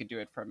like you could do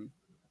it from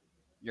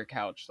your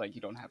couch. Like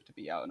you don't have to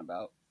be out and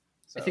about.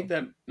 I think So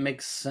that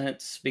makes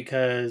sense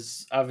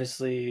because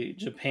obviously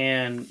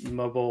Japan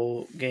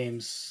mobile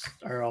games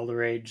are all the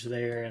rage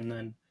there, and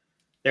then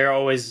they're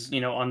always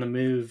on the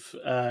move.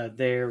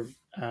 They're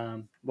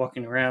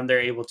walking around.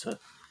 They're able to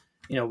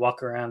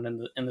walk around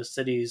in the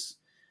cities.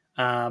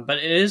 But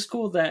it is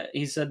cool that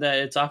he said that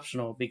it's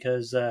optional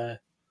because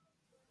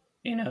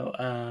you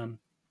know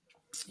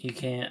you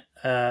can't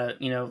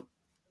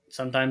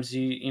sometimes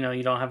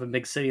you don't have a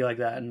big city like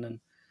that, and then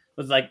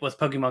with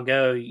Pokemon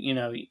Go,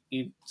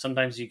 you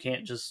sometimes you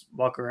can't just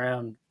walk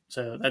around.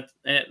 So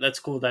that's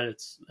cool that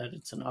it's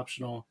an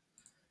optional.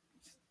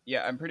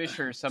 yeah, I'm pretty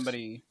sure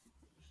somebody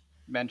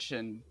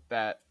mentioned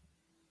that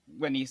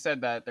when he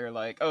said that, they're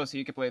like, "Oh, so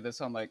you could play this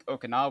on like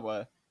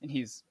Okinawa," and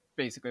he's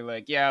basically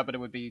like, "Yeah, but it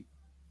would be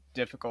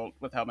difficult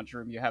with how much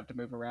room you have to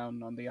move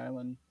around on the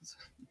island."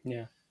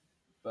 Yeah.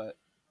 But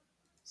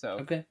so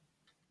Okay.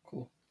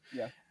 Cool.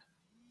 yeah,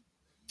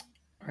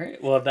 All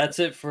right. Well, that's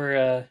it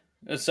for.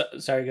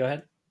 Sorry. Go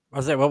ahead. I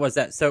was like, what was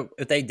that? So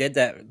if they did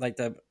that, like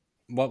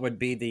what would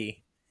be the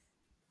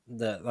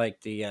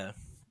like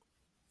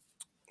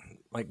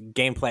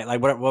gameplay?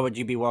 Like what would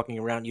you be walking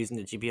around using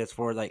the GPS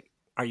for? Like,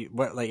 are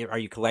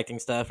you collecting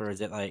stuff or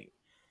is it like?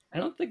 I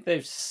don't think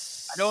they've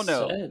I don't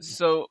know. said.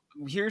 So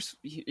here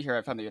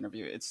I found the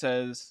interview. It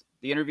says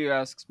the interview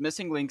asks,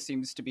 "Missing Link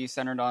seems to be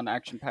centered on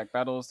action-packed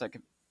battles that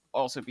could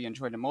also be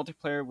enjoyed in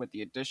multiplayer with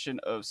the addition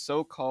of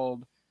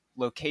so-called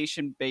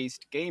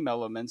location-based game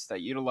elements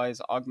that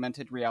utilize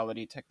augmented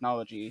reality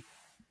technology.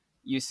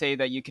 You say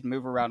that you can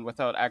move around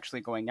without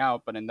actually going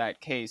out, but in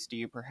that case, do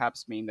you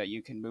perhaps mean that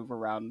you can move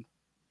around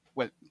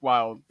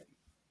while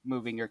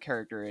moving your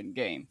character in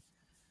game?"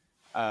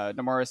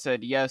 Nomura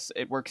said, "Yes,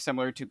 it works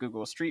similar to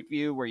Google Street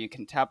View, where you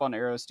can tap on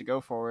arrows to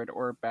go forward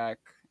or back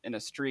in a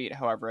street.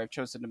 However, I've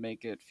chosen to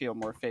make it feel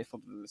more faithful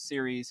to the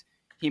series."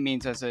 He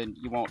means as in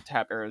you won't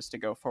tap arrows to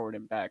go forward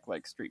and back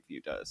like Street View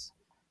does.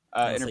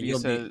 So Interview you'll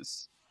be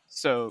says,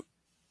 so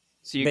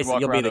you could basically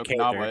walk you'll be around the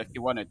Okinawa character. if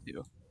you wanted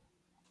to.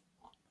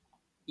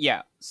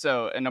 Yeah.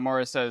 So, and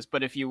Nomura says,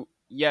 but if you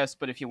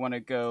want to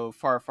go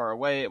far, far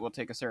away, it will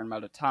take a certain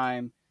amount of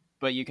time,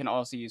 but you can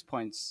also use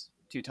points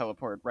to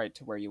teleport right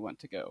to where you want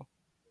to go.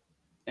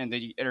 And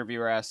the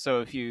interviewer asks,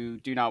 "So if you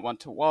do not want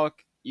to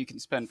walk, you can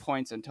spend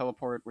points and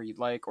teleport where you'd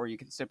like, or you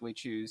can simply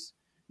choose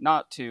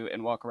not to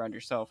and walk around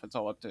yourself. It's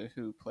all up to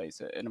who plays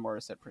it." And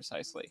Amora said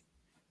precisely.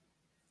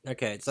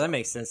 Okay, so that So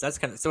makes sense. That's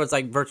kind of so it's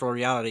like virtual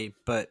reality,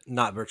 but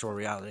not virtual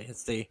reality.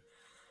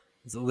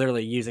 It's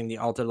literally using the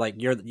alter like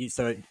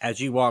so as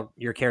you walk,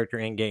 your character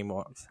in game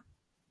walks.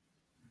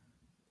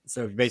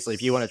 So basically,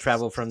 if you want to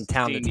travel from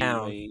town to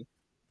town, seemingly,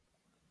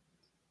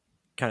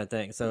 kind of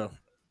thing. So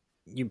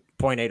you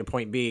point A to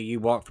point B, you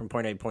walk from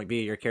point A to point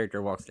B, your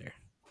character walks there.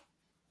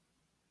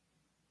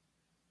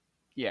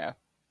 yeah.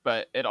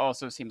 But it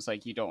also seems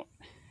like you don't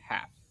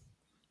have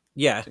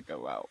Yeah, to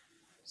go out.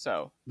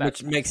 So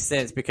which that's makes nice.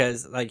 sense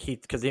because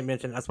he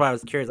mentioned that's why I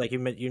was curious. Like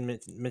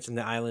mentioned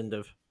the island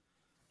of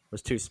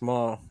was too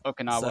small,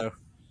 Okinawa. so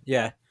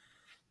Yeah. yeah,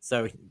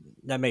 so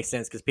that makes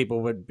sense because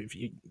people would if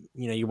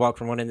you walk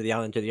from one end of the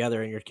island to the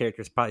other, and your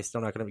character's probably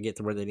still not going to get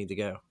to where they need to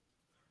go.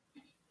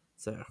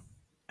 So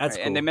that's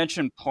Right. And they cool.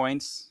 mentioned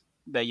points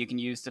that you can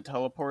use to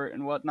teleport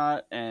and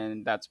whatnot,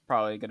 and that's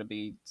probably going to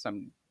be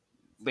some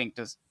link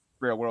to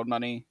real world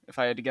money, if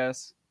I had to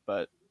guess.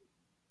 But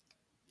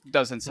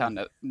doesn't Hmm. sound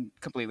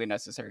completely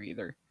necessary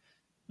either.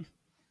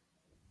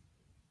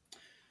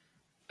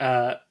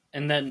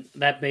 And then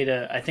that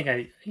beta, I think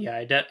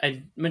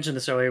I mentioned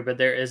this earlier, but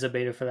there is a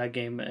beta for that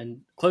game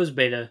and closed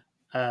beta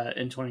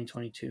in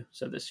 2022,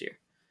 so this year.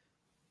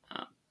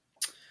 Um,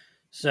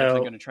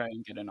 Definitely so going to try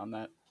and get in on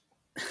that.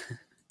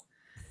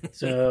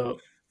 so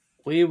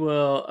we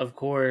will, of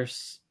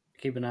course,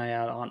 keep an eye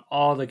out on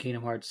all the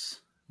Kingdom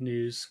Hearts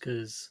news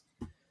because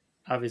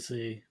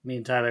obviously me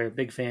and Tyler are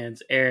big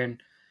fans.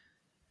 Aaron,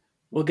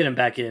 we'll get him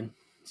back in.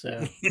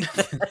 So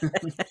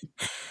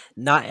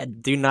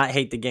do not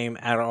hate the game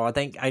at all.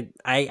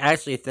 I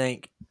actually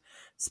think,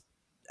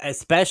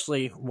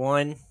 especially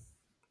one,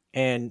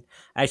 and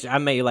actually I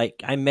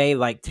may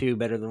like two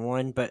better than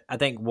one, but I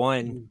think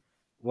one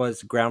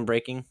was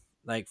groundbreaking,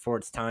 like for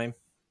its time.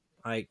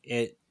 Like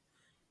it,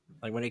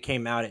 like when it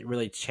came out, it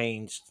really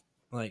changed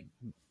like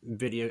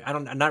video. I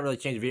don't not really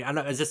changed video. I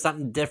don't know. It's just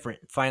something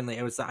different. Finally,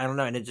 it was, I don't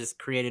know, and it just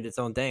created its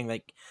own thing.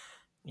 Like,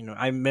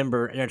 I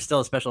remember, and there's still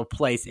a special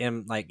place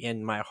in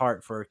my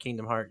heart for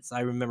Kingdom Hearts.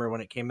 I remember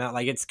when it came out.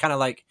 Like it's kind of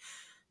like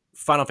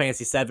Final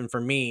Fantasy VII for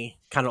me.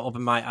 Kind of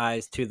opened my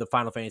eyes to the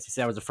Final Fantasy.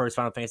 That was the first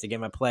Final Fantasy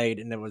game I played,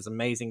 and it was an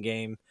amazing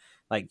game.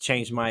 Like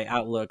changed my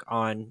outlook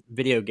on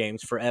video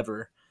games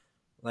forever.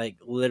 Like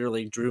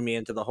literally drew me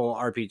into the whole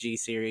RPG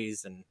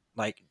series, and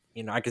like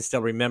I can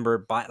still remember.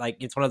 But like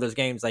it's one of those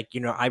games. Like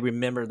I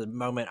remember the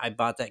moment I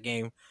bought that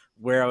game,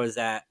 where I was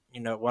at,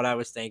 what I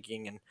was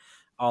thinking, and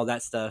all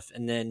that stuff.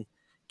 And then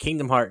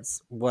Kingdom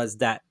Hearts was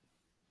that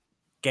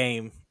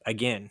game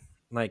again.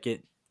 Like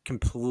it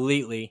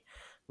completely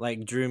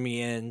like drew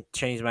me in,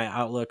 changed my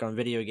outlook on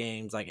video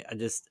games. Like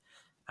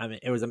I mean,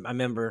 it was. I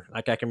remember,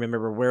 like I can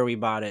remember where we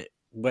bought it,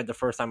 what the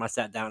first time I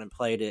sat down and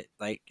played it.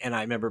 Like, and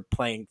I remember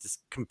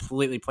just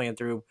completely playing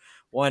through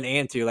 1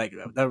 and 2. Like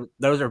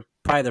those are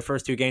probably the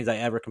first two games I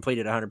ever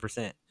completed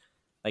 100%.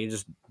 Like it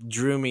just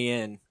drew me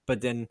in.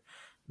 But then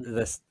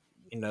this,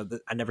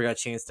 I never got a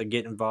chance to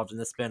get involved in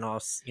the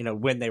spinoffs.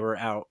 When they were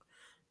out,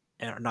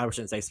 and I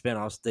shouldn't say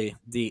spinoffs.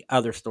 The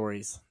other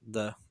stories.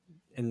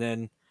 And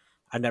then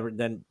I never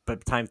then.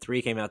 But time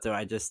 3 came out though.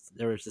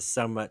 There was just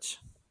so much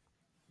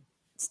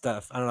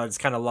stuff. I don't know. I just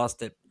kind of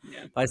lost it.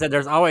 yeah. Like I said,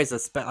 there's always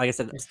like I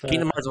said,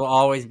 Kingdom Hearts will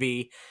always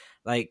be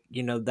like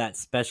that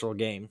special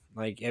game.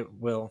 Like it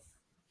will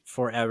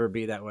forever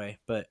be that way.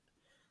 But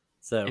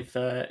so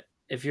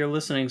if you're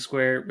listening,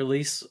 Square,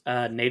 release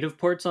native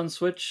ports on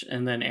Switch,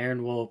 and then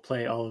Aaron will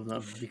play all of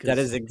them because that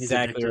is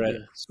exactly right.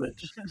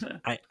 Switch. So.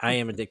 I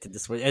am addicted to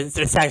Switch.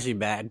 It's actually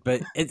bad,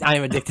 but I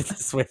am addicted to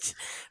Switch.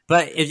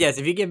 But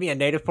if you give me a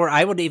native port,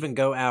 I would even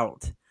go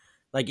out.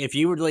 Like if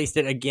you released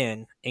it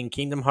again in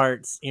Kingdom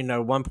Hearts,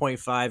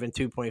 1.5 and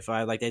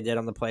 2.5, like they did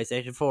on the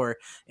PlayStation 4,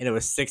 and it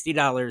was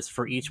 $60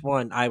 for each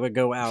one, I would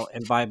go out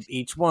and buy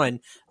each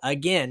one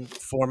again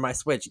for my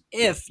Switch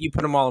if you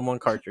put them all in one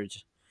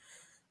cartridge.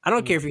 I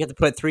don't care if you have to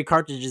put 3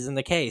 cartridges in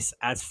the case.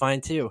 That's fine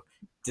too.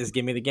 Just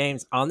give me the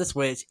games on the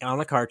Switch on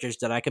the cartridge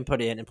that I can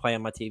put in and play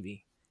on my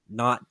TV,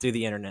 not through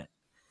the internet.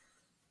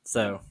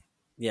 So,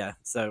 yeah.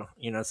 So,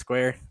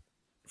 Square,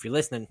 if you're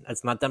listening,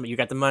 that's not them, but you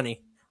got the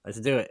money. Let's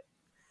do it.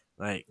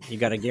 Like you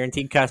got a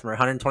guaranteed customer,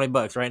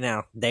 $120 right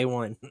now, day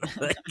one.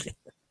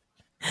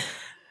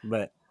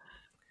 But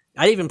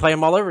I'd even play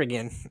them all over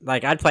again.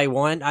 Like I'd play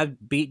 1.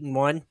 I've beaten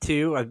 1,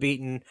 2. I've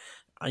beaten,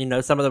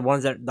 some of the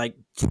ones that like.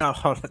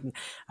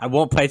 I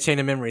won't play Chain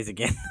of Memories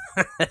again.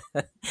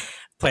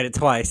 Played it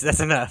twice.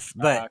 That's enough.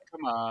 But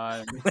come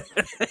on.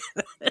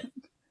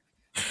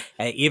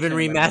 Hey, even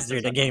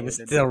remastered, the game is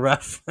still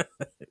rough.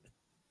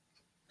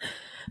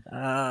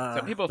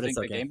 Some people think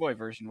the Game Boy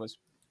version was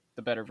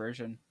the better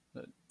version.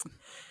 But...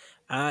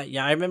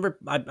 yeah, I remember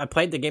I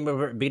played the Game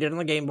Boy, beat it on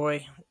the Game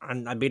Boy,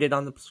 and I beat it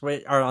on the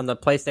Switch or on the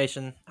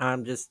PlayStation.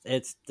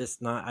 It's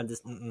just not.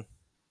 All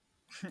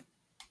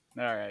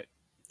right.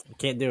 I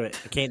can't do it.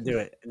 I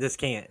just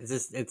can't.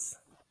 It's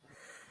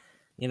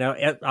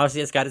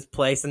obviously it's got its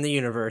place in the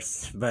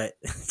universe, but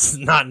it's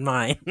not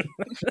mine.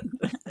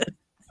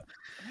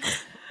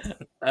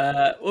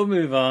 We'll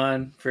move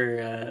on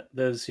for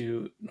those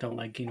who don't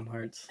like Kingdom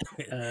Hearts.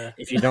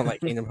 If you don't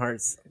like Kingdom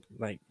Hearts,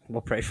 like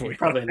we'll pray for you.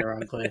 Probably in the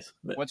wrong place.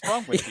 But... What's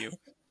wrong with you?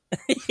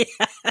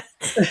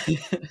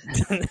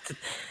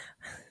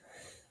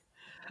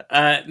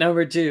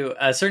 Number 2,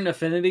 Certain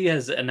Affinity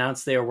has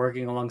announced they are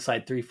working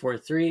alongside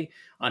 343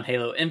 on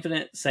Halo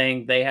Infinite,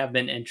 saying they have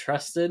been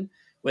entrusted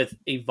with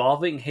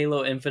evolving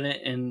Halo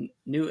Infinite in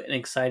new and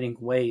exciting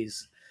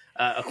ways.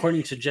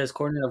 According to Jez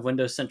Corden of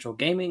Windows Central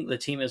Gaming, the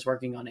team is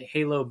working on a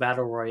Halo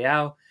Battle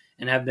Royale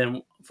and have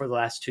been for the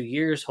last 2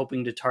 years,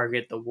 hoping to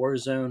target the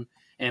Warzone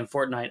and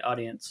Fortnite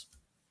audience.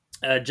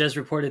 Jez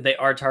reported they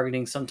are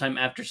targeting sometime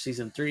after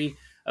Season 3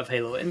 of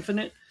Halo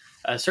Infinite.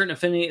 Certain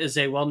Affinity is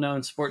a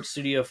well-known sports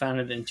studio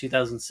founded in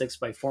 2006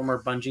 by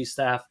former Bungie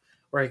staff,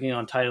 working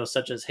on titles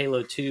such as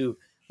Halo 2,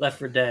 Left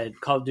 4 Dead,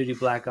 Call of Duty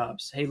Black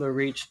Ops, Halo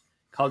Reach,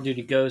 Call of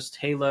Duty Ghost,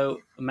 Halo,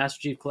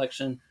 Master Chief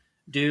Collection,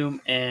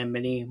 Doom, and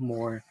many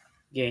more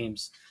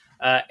games.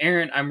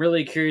 Aaron, I'm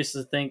really curious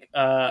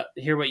to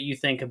hear what you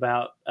think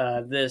about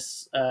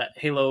this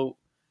Halo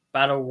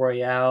Battle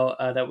Royale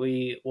that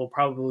we will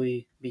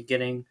probably be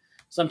getting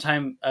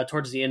sometime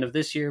towards the end of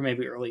this year,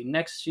 maybe early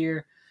next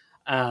year.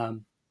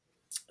 I'm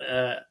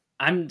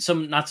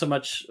not so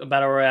much a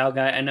Battle Royale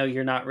guy. I know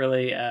you're not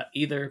really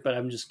either, but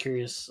I'm just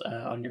curious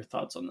on your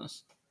thoughts on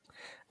this.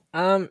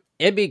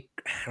 It'd be,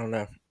 I don't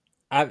know.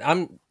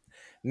 I'm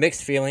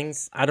mixed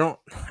feelings. I don't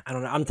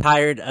know. I'm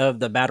tired of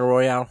the Battle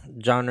Royale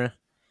genre.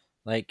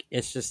 Like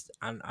it's just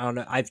I don't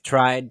know. I've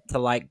tried to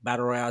like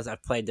Battle Royales.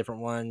 I've played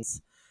different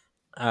ones.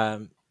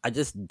 I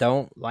just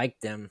don't like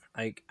them.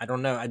 Like, I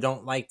don't know. I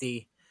don't like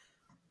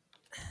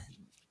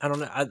I don't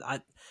know.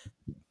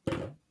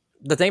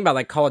 The thing about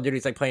like Call of Duty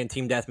is like playing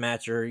team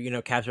deathmatch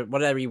or capture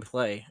whatever you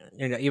play.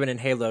 Even in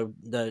Halo,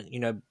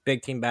 the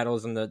big team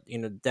battles and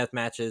the death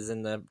matches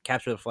and the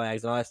capture the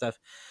flags and all that stuff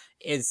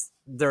is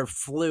they're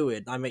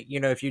fluid. I mean,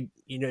 if you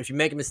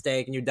make a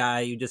mistake and you die,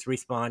 you just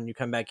respawn, you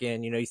come back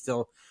in. You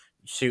still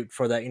shoot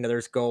for that.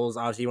 There's goals.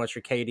 Obviously, you want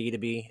your KD to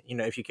be.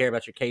 If you care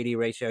about your KD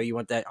ratio, you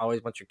want that.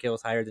 Always want your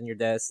kills higher than your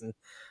deaths and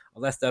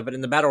all that stuff. But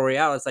in the battle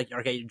royale, it's like,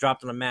 okay, you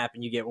dropped on a map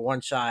and you get one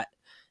shot,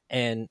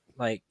 and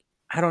like,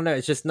 I don't know,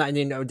 it's just not.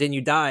 Then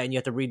you die and you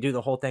have to redo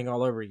the whole thing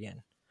all over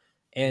again.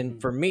 And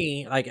for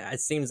me, like, it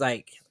seems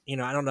like,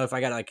 I don't know if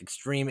I got like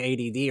extreme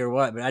ADD or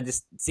what, but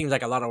it seems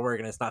like a lot of work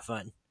and it's not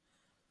fun.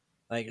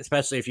 Like,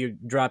 especially if you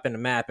drop in a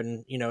map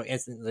and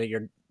instantly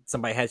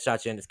somebody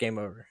headshots you and it's game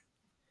over.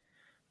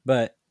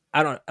 But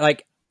I don't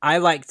like. I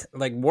liked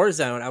like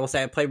Warzone. I will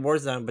say I played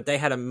Warzone, but they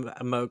had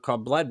a mode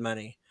called Blood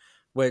Money,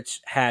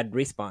 which had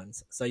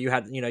respawns. So you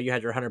had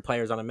your 100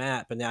 players on a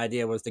map, and the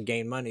idea was to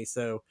gain money.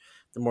 So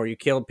the more you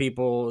killed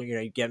people,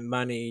 you get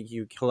money.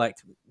 You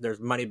collect. There's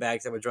money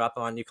bags that would drop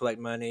on. You collect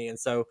money, and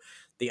so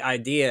the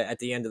idea at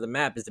the end of the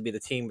map is to be the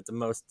team with the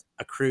most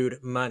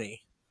accrued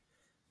money.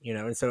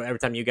 And so every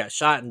time you got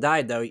shot and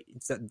died, though,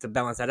 to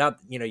balance that out,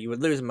 you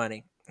would lose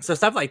money. So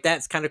stuff like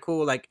that's kind of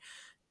cool. Like,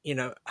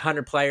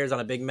 100 players on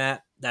a big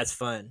map, that's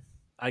fun.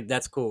 Like,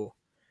 that's cool.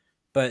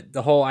 But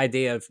the whole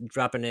idea of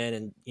dropping in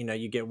and,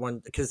 you get one,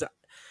 because,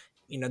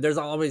 there's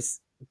always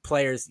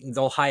players,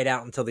 they'll hide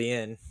out until the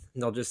end.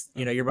 And they'll just,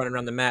 you're running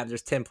around the map,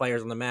 there's 10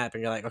 players on the map,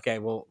 and you're like, okay,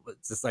 well,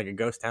 it's just like a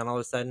ghost town all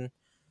of a sudden.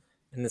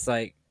 And it's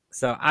like,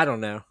 so I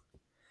don't know.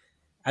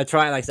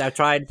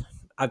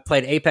 I've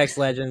played Apex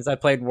Legends, I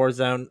played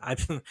Warzone,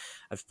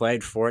 I've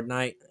played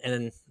Fortnite,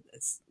 and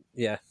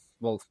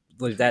we'll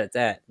leave that at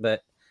that.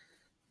 But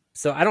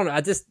so I don't know.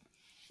 I just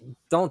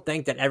don't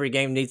think that every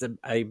game needs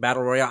a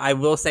battle royale. I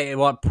will say it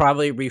will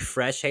probably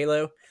refresh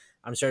Halo.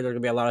 I'm sure there's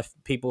gonna be a lot of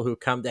people who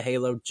come to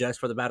Halo just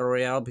for the battle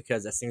royale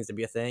because that seems to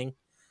be a thing.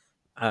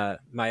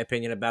 My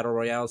opinion of battle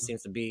royale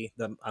seems to be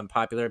the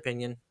unpopular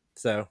opinion.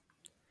 So,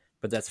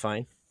 but that's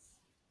fine.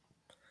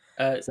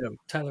 So,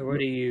 Tyler, what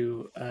are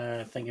you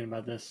thinking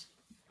about this?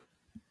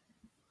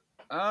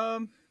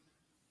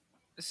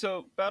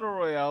 So battle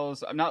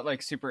royales, I'm not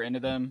like super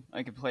into them.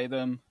 I can play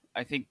them.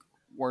 I think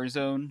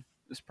Warzone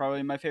is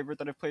probably my favorite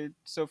that I've played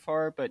so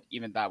far, but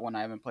even that one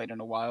I haven't played in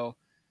a while.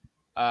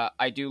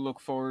 I do look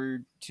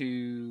forward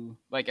to,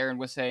 like Aaron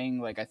was saying,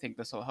 like I think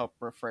this will help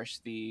refresh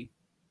the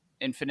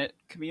Infinite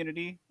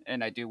community,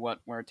 and I do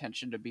want more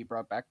attention to be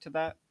brought back to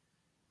that.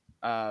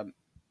 Um,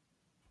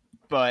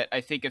 but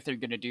I think if they're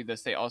going to do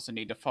this, they also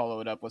need to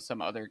follow it up with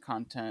some other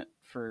content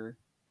for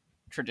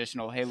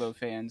traditional Halo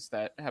fans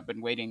that have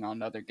been waiting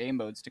on other game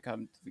modes to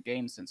come to the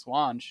game since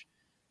launch.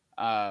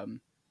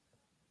 Um,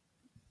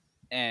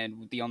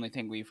 and the only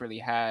thing we've really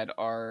had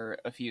are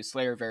a few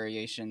Slayer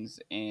variations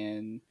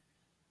in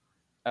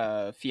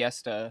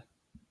Fiesta.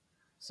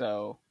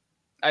 So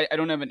I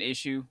don't have an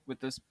issue with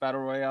this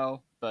battle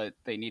royale, but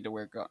they need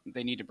to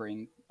they need to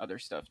bring other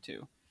stuff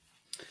too.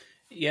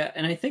 Yeah,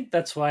 and I think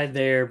that's why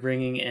they're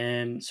bringing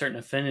in certain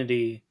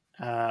affinity,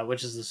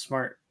 which is a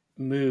smart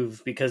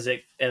move because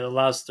it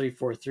allows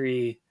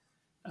 343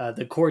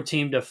 the core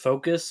team to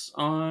focus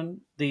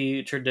on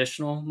the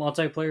traditional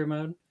multiplayer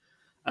mode,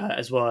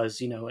 as well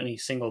as any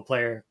single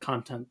player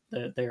content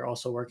that they're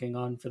also working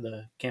on for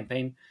the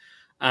campaign.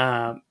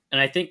 And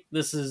I think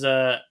this is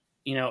I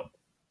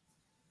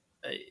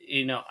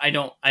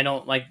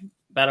don't like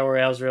battle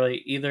royales really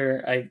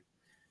either.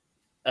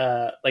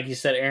 Like you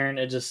said, Aaron,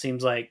 it just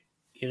seems like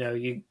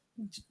you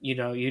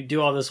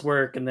do all this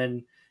work and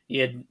then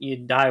you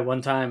die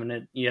one time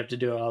and you have to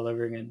do it all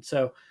over again.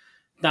 So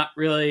not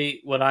really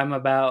what I'm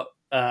about.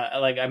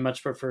 Like I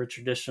much prefer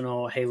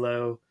traditional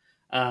Halo.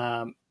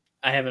 I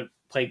haven't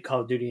played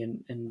Call of Duty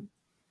in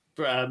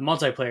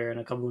multiplayer in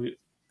a couple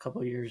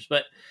of years,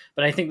 but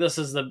I think this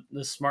is the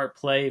smart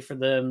play for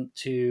them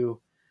to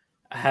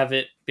have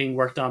it being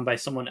worked on by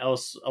someone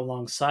else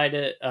alongside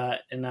it.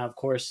 And now, of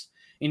course,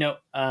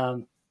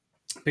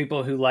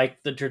 people who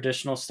like the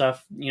traditional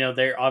stuff,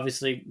 they're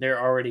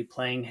already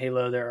playing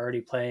Halo. They're already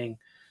playing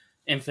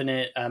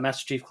Infinite,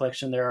 Master Chief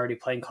Collection. They're already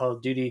playing Call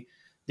of Duty.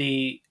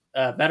 The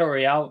Battle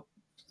Royale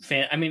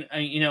fan. I mean,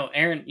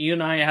 Aaron, you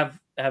and I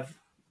have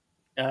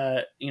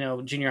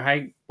junior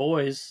high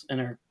boys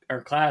in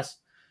our class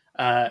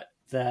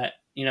that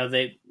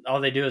they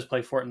all they do is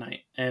play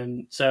Fortnite,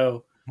 and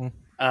so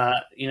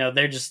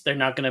they're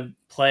not going to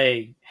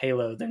play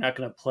Halo. They're not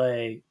going to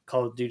play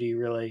Call of Duty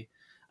really.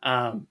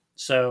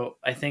 So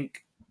I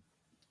think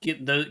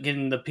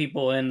getting the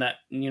people in that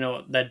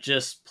that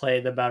just play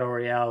the battle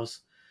royales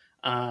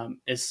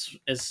is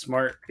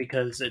smart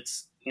because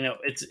it's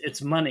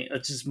money.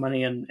 It's just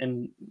money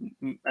in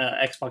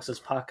Xbox's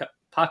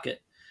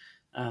pocket.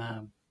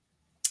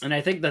 And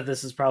I think that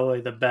this is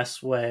probably the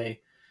best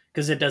way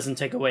because it doesn't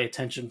take away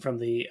attention from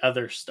the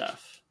other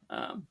stuff.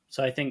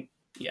 So I think,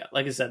 yeah,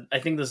 like I said, I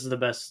think this is the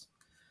best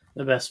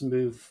the best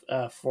move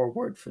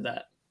forward for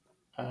that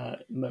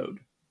mode.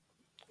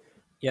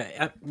 Yeah,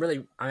 I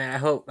mean, I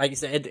hope, like you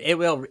said, it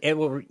will,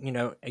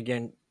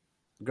 again,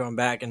 going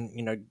back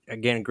and,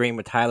 again, agreeing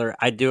with Tyler,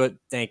 I do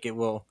think it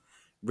will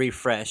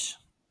refresh,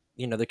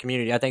 the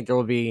community. I think there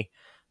will be,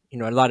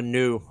 a lot of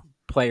new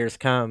players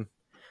come,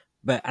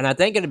 and I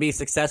think it'll be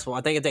successful.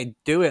 I think if they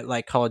do it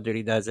like Call of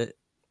Duty does it,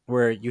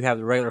 where you have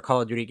the regular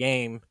Call of Duty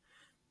game,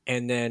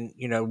 and then,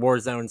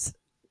 Warzone's,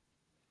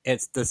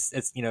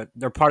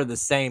 they're part of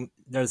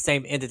they're the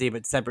same entity,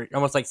 but separate,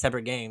 almost like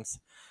separate games.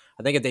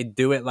 I think if they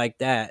do it like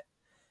that,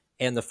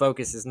 and the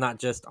focus is not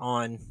just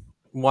on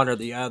one or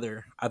the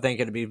other, I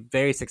think it'd be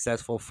very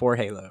successful for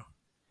Halo.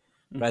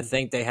 But I Mm-hmm.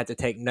 think they had to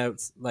take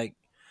notes like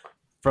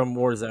from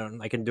Warzone,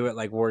 like, and do it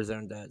like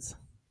Warzone does.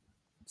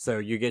 So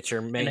you get your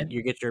And main, then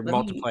you get your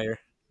let me multiplayer.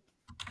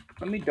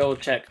 let me double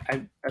check.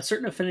 A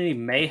certain affinity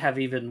may have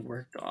even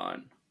worked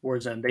on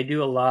Warzone. They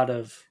do a lot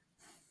of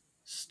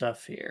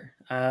stuff here.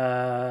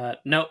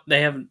 No,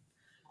 they haven't.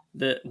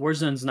 The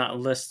Warzone's not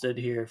listed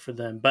here for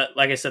them, but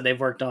like I said, they've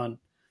worked on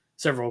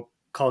several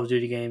Call of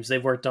Duty games.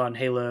 They've worked on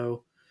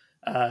Halo,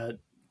 uh,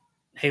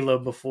 Halo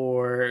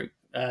before,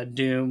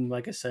 Doom,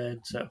 like I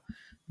said. So,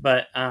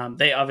 but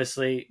they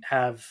obviously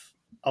have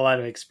a lot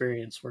of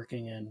experience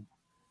working in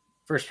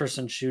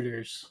first-person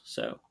shooters.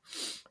 So,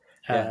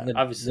 Yeah,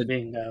 obviously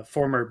being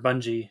former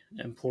Bungie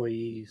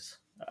employees.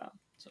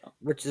 So,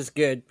 which is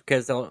good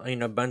because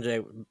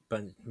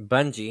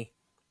Bungie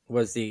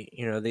was the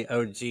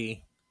OG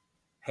mm-hmm.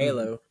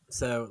 Halo,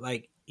 so,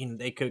 like,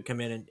 they could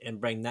come in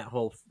and bring that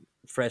whole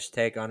fresh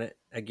take on it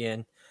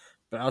again.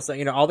 But also,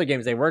 all the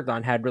games they worked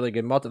on had really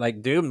good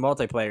like Doom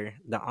multiplayer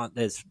that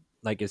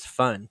is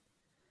fun.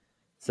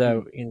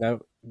 Mm-hmm.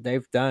 So,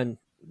 they've done,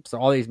 so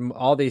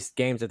all these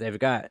games that they've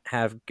got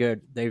have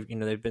good, they've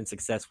been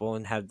successful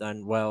and have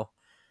done well,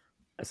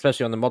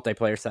 especially on the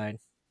multiplayer side.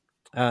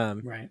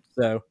 Right.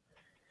 So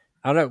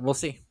I don't know, we'll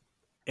see.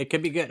 It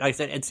could be good. Like I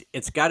said,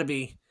 it's got to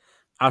be.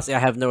 Obviously, I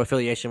have no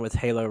affiliation with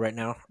Halo right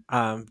now.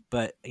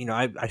 But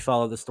I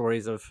follow the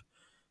stories of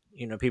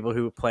people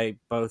who play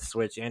both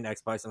Switch and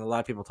Xbox, and a lot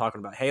of people talking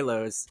about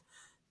Halo is,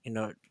 you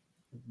know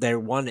they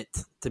want it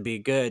to be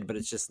good, but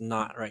it's just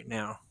not right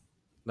now.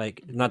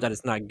 Like, not Mm-hmm. that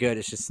it's not good,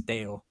 it's just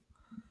stale.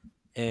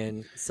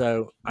 And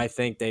so I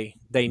think they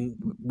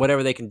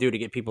whatever they can do to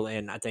get people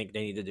in, I think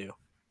they need to do.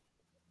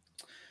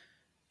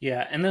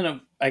 Yeah, and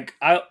then like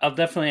I'll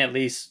definitely at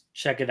least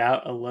check it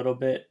out a little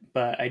bit,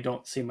 but I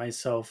don't see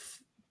myself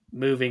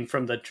moving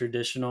from the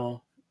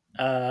traditional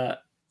uh,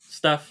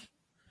 stuff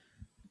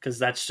because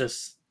that's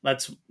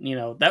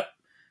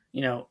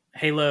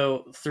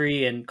Halo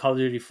 3 and Call of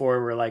Duty 4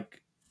 were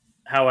like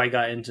how I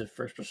got into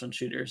first person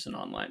shooters and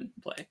online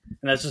play,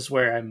 and that's just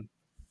where I'm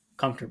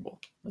comfortable.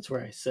 That's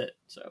where I sit.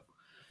 So,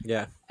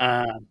 Yeah.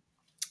 uh,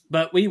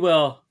 but we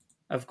will,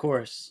 of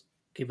course,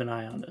 keep an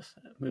eye on this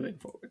moving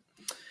forward.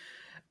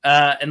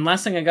 And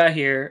last thing I got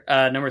here,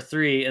 number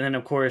 3, and then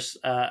of course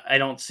I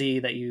don't see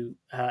that you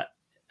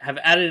have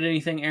added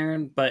anything,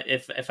 Aaron. But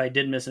if I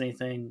did miss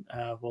anything,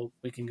 well,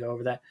 we can go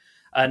over that.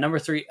 Number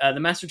 3, the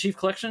Master Chief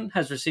Collection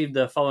has received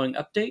the following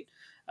update.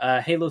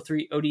 Halo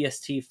 3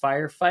 ODST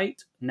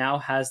Firefight now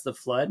has the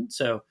Flood,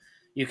 so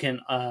you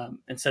can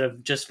instead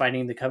of just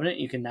fighting the Covenant,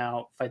 you can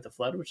now fight the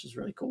Flood, which is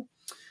really cool.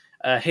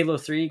 Halo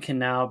 3 can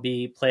now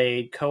be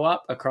played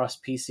co-op across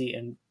PC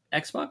and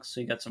Xbox, so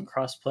you got some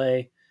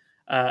crossplay.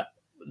 Uh,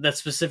 that's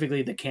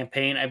specifically the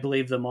campaign. I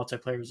believe the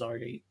multiplayer is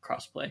already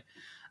crossplay.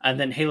 And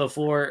then Halo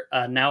 4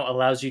 now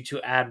allows you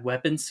to add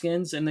weapon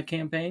skins in the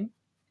campaign.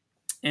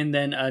 And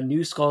then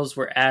new skulls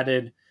were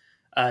added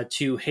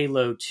to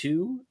Halo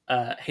 2,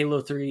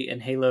 Halo 3,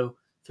 and Halo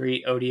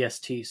 3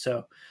 ODST.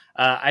 So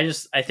I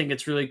think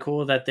it's really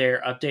cool that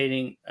they're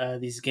updating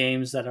these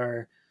games that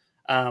are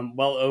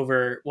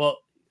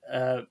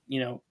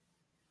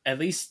at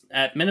least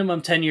at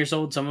minimum 10 years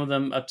old, some of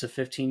them up to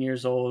 15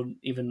 years old,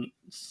 even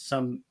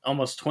some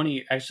almost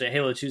 20. Actually,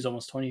 Halo 2 is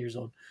almost 20 years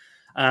old.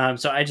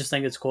 So I just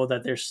think it's cool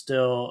that they're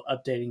still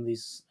updating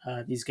these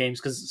games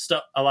because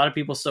a lot of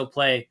people still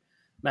play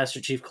Master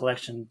Chief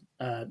Collection,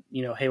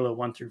 Halo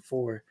 1 through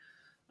 4.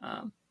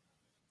 Um,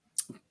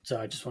 so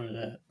I just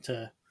wanted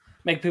to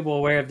make people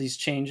aware of these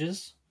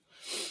changes.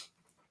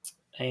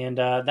 And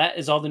that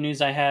is all the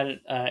news I had.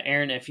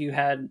 Aaron, if you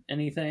had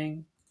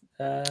anything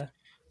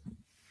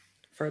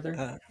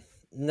further?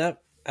 No,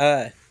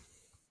 I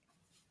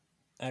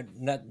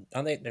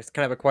think there's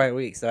kind of a quiet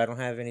week, so I don't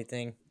have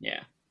anything.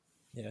 Yeah.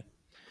 Yeah,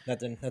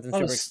 nothing A lot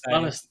super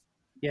exciting.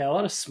 yeah, a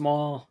lot of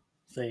small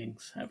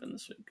things happen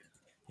this week.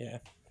 Yeah,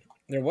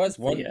 there was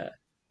With the one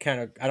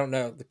kind of, I don't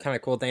know, the kind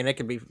of cool thing. It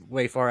could be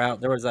way far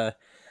out. There was a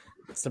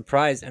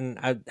surprise, and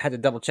I had to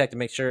double check to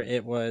make sure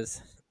it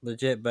was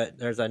legit. But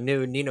there's a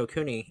new Nino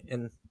Kuni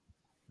in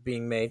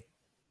being made.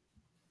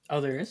 oh,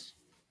 there is.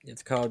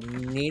 It's called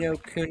Nino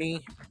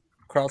Kuni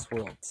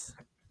Crossworlds.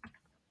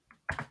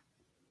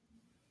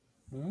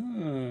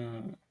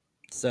 Hmm.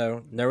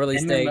 So no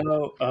release date.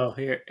 MMO. Oh,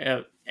 here,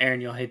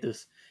 Aaron, you'll hate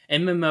this.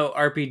 MMO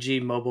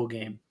RPG mobile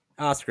game.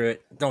 Oh, screw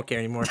it. Don't care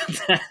anymore.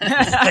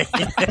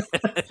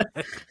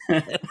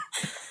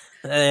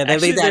 They Actually,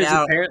 leave that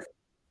out.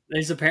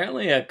 there's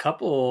apparently a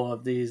couple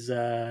of these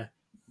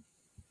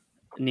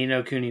Ni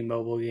no Kuni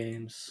mobile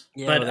games,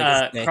 Yeah, but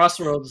well, they just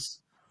Crossworlds.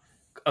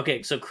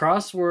 Okay, so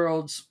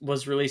Crossworlds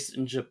was released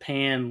in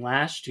Japan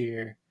last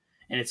year,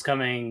 and it's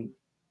coming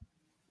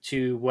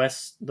to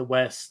the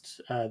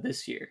West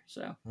this year.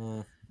 So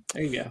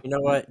there you go. You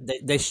know what?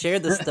 They share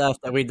the stuff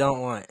that we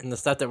don't want, and the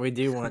stuff that we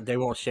do want, they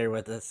won't share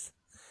with us.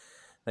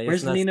 Like, it's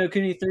Where's not. Ni no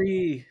Kuni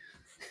 3?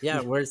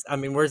 Yeah, where's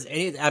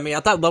any? I mean, I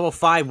thought level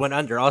 5 went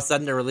under. All of a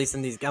sudden, they're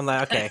releasing these. I'm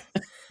like, okay.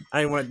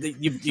 I mean,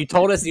 you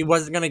told us you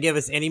wasn't going to give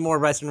us any more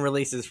Western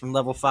releases from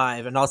level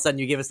 5, and all of a sudden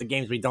you give us the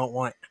games we don't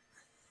want.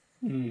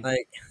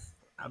 Like,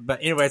 but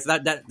anyways,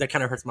 that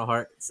kind of hurts my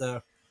heart.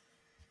 So,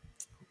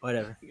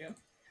 whatever. Yeah.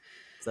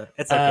 So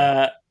it's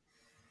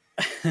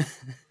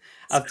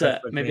okay.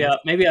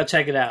 Maybe I'll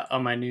check it out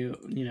on my new.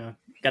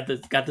 Got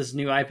this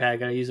new iPad.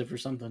 Got to use it for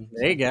something.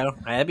 There you go.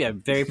 That'd be a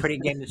very pretty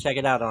game to check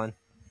it out on.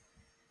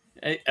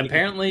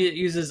 Apparently, it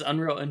uses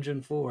Unreal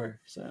Engine 4.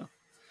 So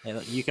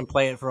you can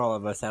play it for all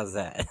of us. How's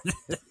that?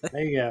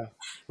 there you go.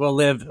 We'll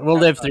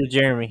live through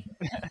Jeremy.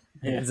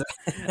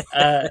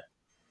 Yeah.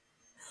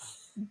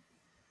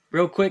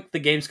 Real quick, the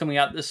games coming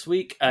out this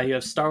week. You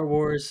have Star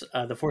Wars: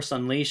 The Force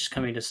Unleashed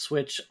coming to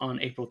Switch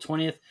on April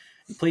 20th.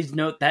 And please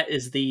note that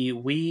is the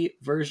Wii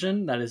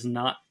version. That is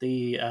not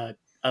the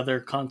other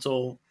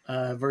console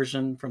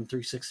version from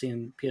 360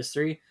 and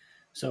PS3.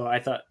 So I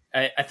thought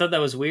that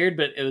was weird,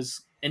 but it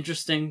was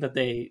interesting that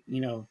they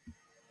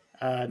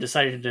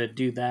decided to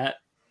do that.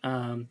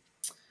 And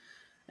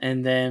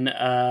then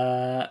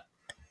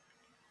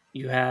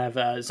you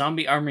have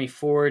Zombie Army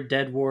 4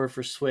 Dead War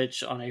for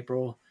Switch on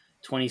April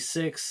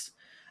 26th,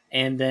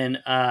 and then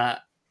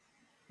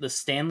the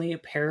Stanley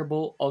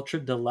Parable Ultra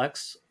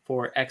Deluxe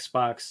for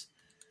Xbox,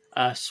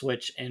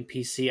 Switch, and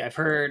PC. I've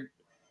heard.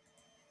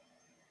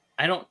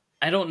 I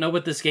don't know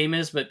what this game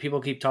is, but people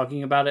keep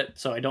talking about it,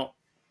 so I don't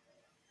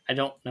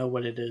know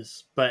what it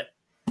is, but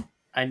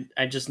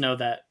I just know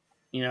that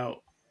a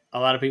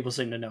lot of people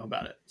seem to know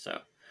about it. So,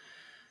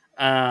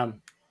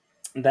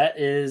 that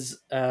is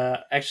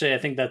actually I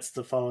think that's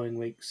the following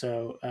week.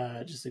 So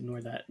just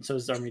ignore that. So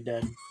is Army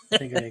Dead. I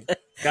think I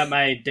got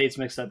my dates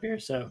mixed up here.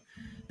 So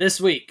this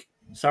week,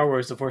 Star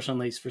Wars: The Force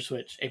Unleashed for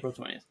Switch, April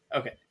 20th.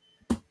 Okay,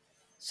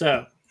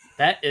 so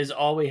that is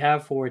all we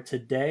have for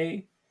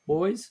today,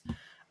 boys.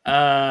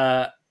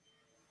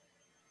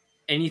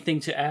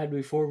 Anything to add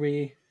before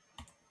we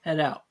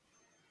head out?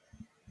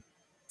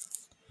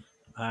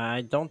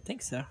 I don't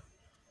think so.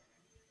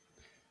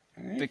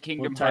 Right. The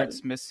Kingdom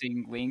Hearts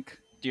missing link,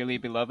 Dearly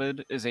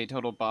Beloved, is a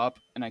total bop,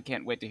 and I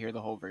can't wait to hear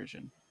the whole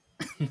version.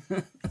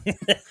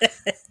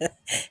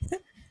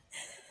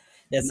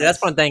 Yeah, so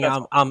that's one thing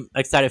I'm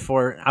excited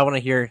for. I want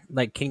to hear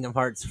like Kingdom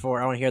Hearts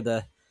 4. I want to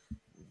hear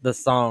the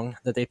song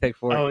that they picked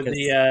for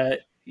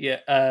it.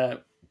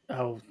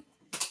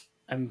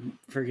 I'm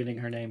forgetting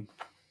her name.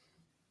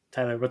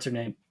 Tyler, what's her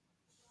name?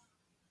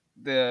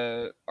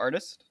 The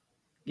artist?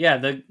 Yeah,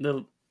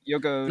 the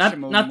Yoko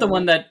not the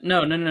one that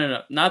no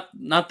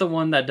not the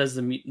one that does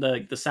the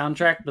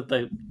soundtrack, but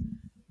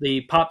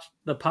the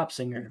pop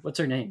singer. What's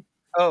her name?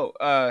 Oh,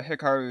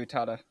 Hikaru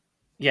Utada.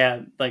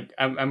 Yeah, like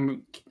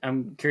I'm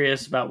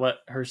curious about what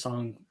her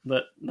song,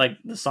 the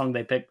song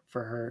they picked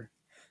for her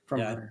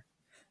from her.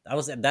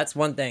 That's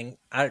one thing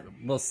I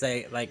will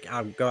say. Like,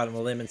 I'll go out on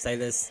a limb and say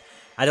this: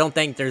 I don't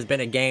think there's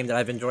been a game that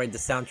I've enjoyed the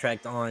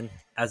soundtrack on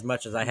as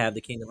much as I have the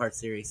Kingdom Hearts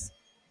series.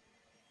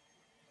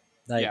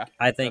 Like, yeah,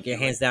 I think definitely. It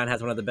hands down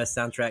has one of the best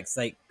soundtracks.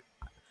 Like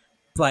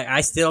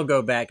I still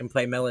go back and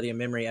play Melody of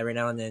Memory every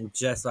now and then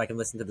just so I can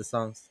listen to the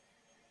songs.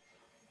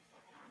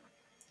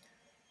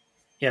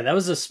 Yeah, that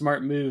was a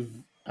smart move,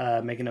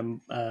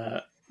 making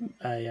a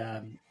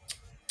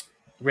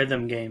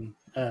rhythm game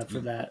for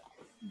that.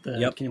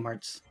 The Kingdom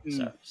Hearts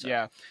stuff. So.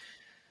 Yeah,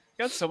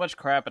 got so much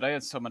crap, but I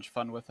had so much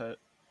fun with it.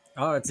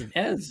 Oh, it's a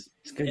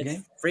good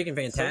game. Freaking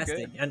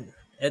fantastic, so and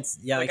it's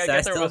I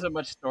guess there wasn't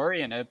much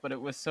story in it, but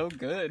it was so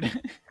good.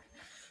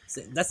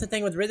 That's the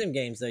thing with rhythm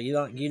games, though. You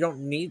don't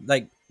need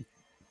like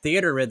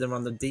Theater Rhythm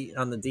on the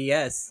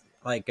DS,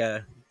 like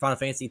Final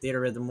Fantasy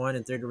Theater Rhythm 1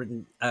 and Theater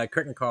Rhythm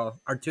Curtain Call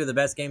are two of the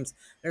best games.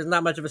 There's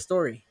not much of a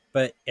story,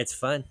 but it's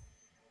fun.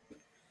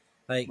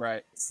 Like,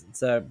 right.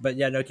 So, but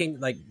yeah, no,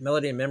 like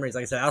Melody and Memories.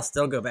 Like I said, I'll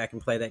still go back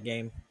and play that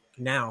game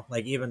now.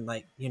 Like, even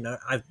like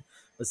I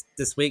was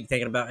this week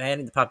thinking about, hey, I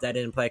need to pop that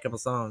in and play a couple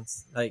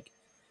songs. Like,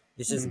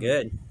 it's just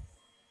good.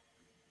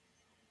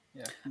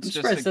 Yeah, I'm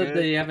surprised that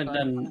they haven't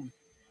done.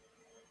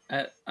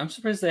 I'm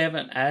surprised they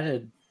haven't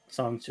added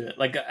songs to it.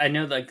 Like, I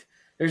know like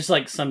there's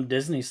like some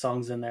Disney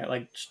songs in there,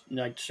 like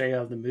straight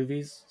out of the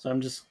movies. So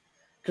I'm just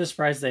kind of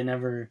surprised they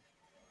never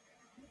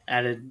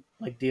added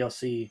like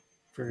DLC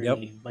for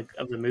any like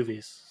of the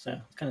movies. So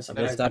it's kind of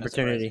surprising. Missed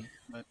opportunity.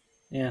 But,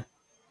 yeah.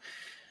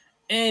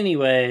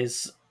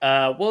 Anyways,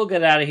 we'll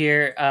get out of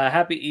here.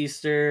 Happy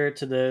Easter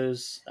to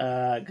those,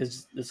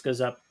 because this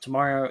goes up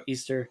tomorrow,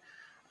 Easter.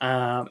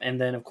 And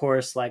then of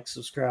course, like,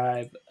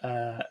 subscribe,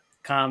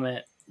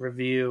 comment,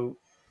 review,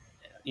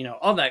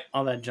 all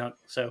that junk.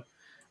 So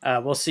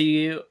we'll see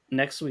you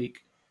next week.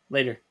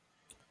 Later.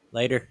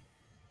 Later.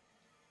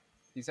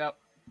 Peace out.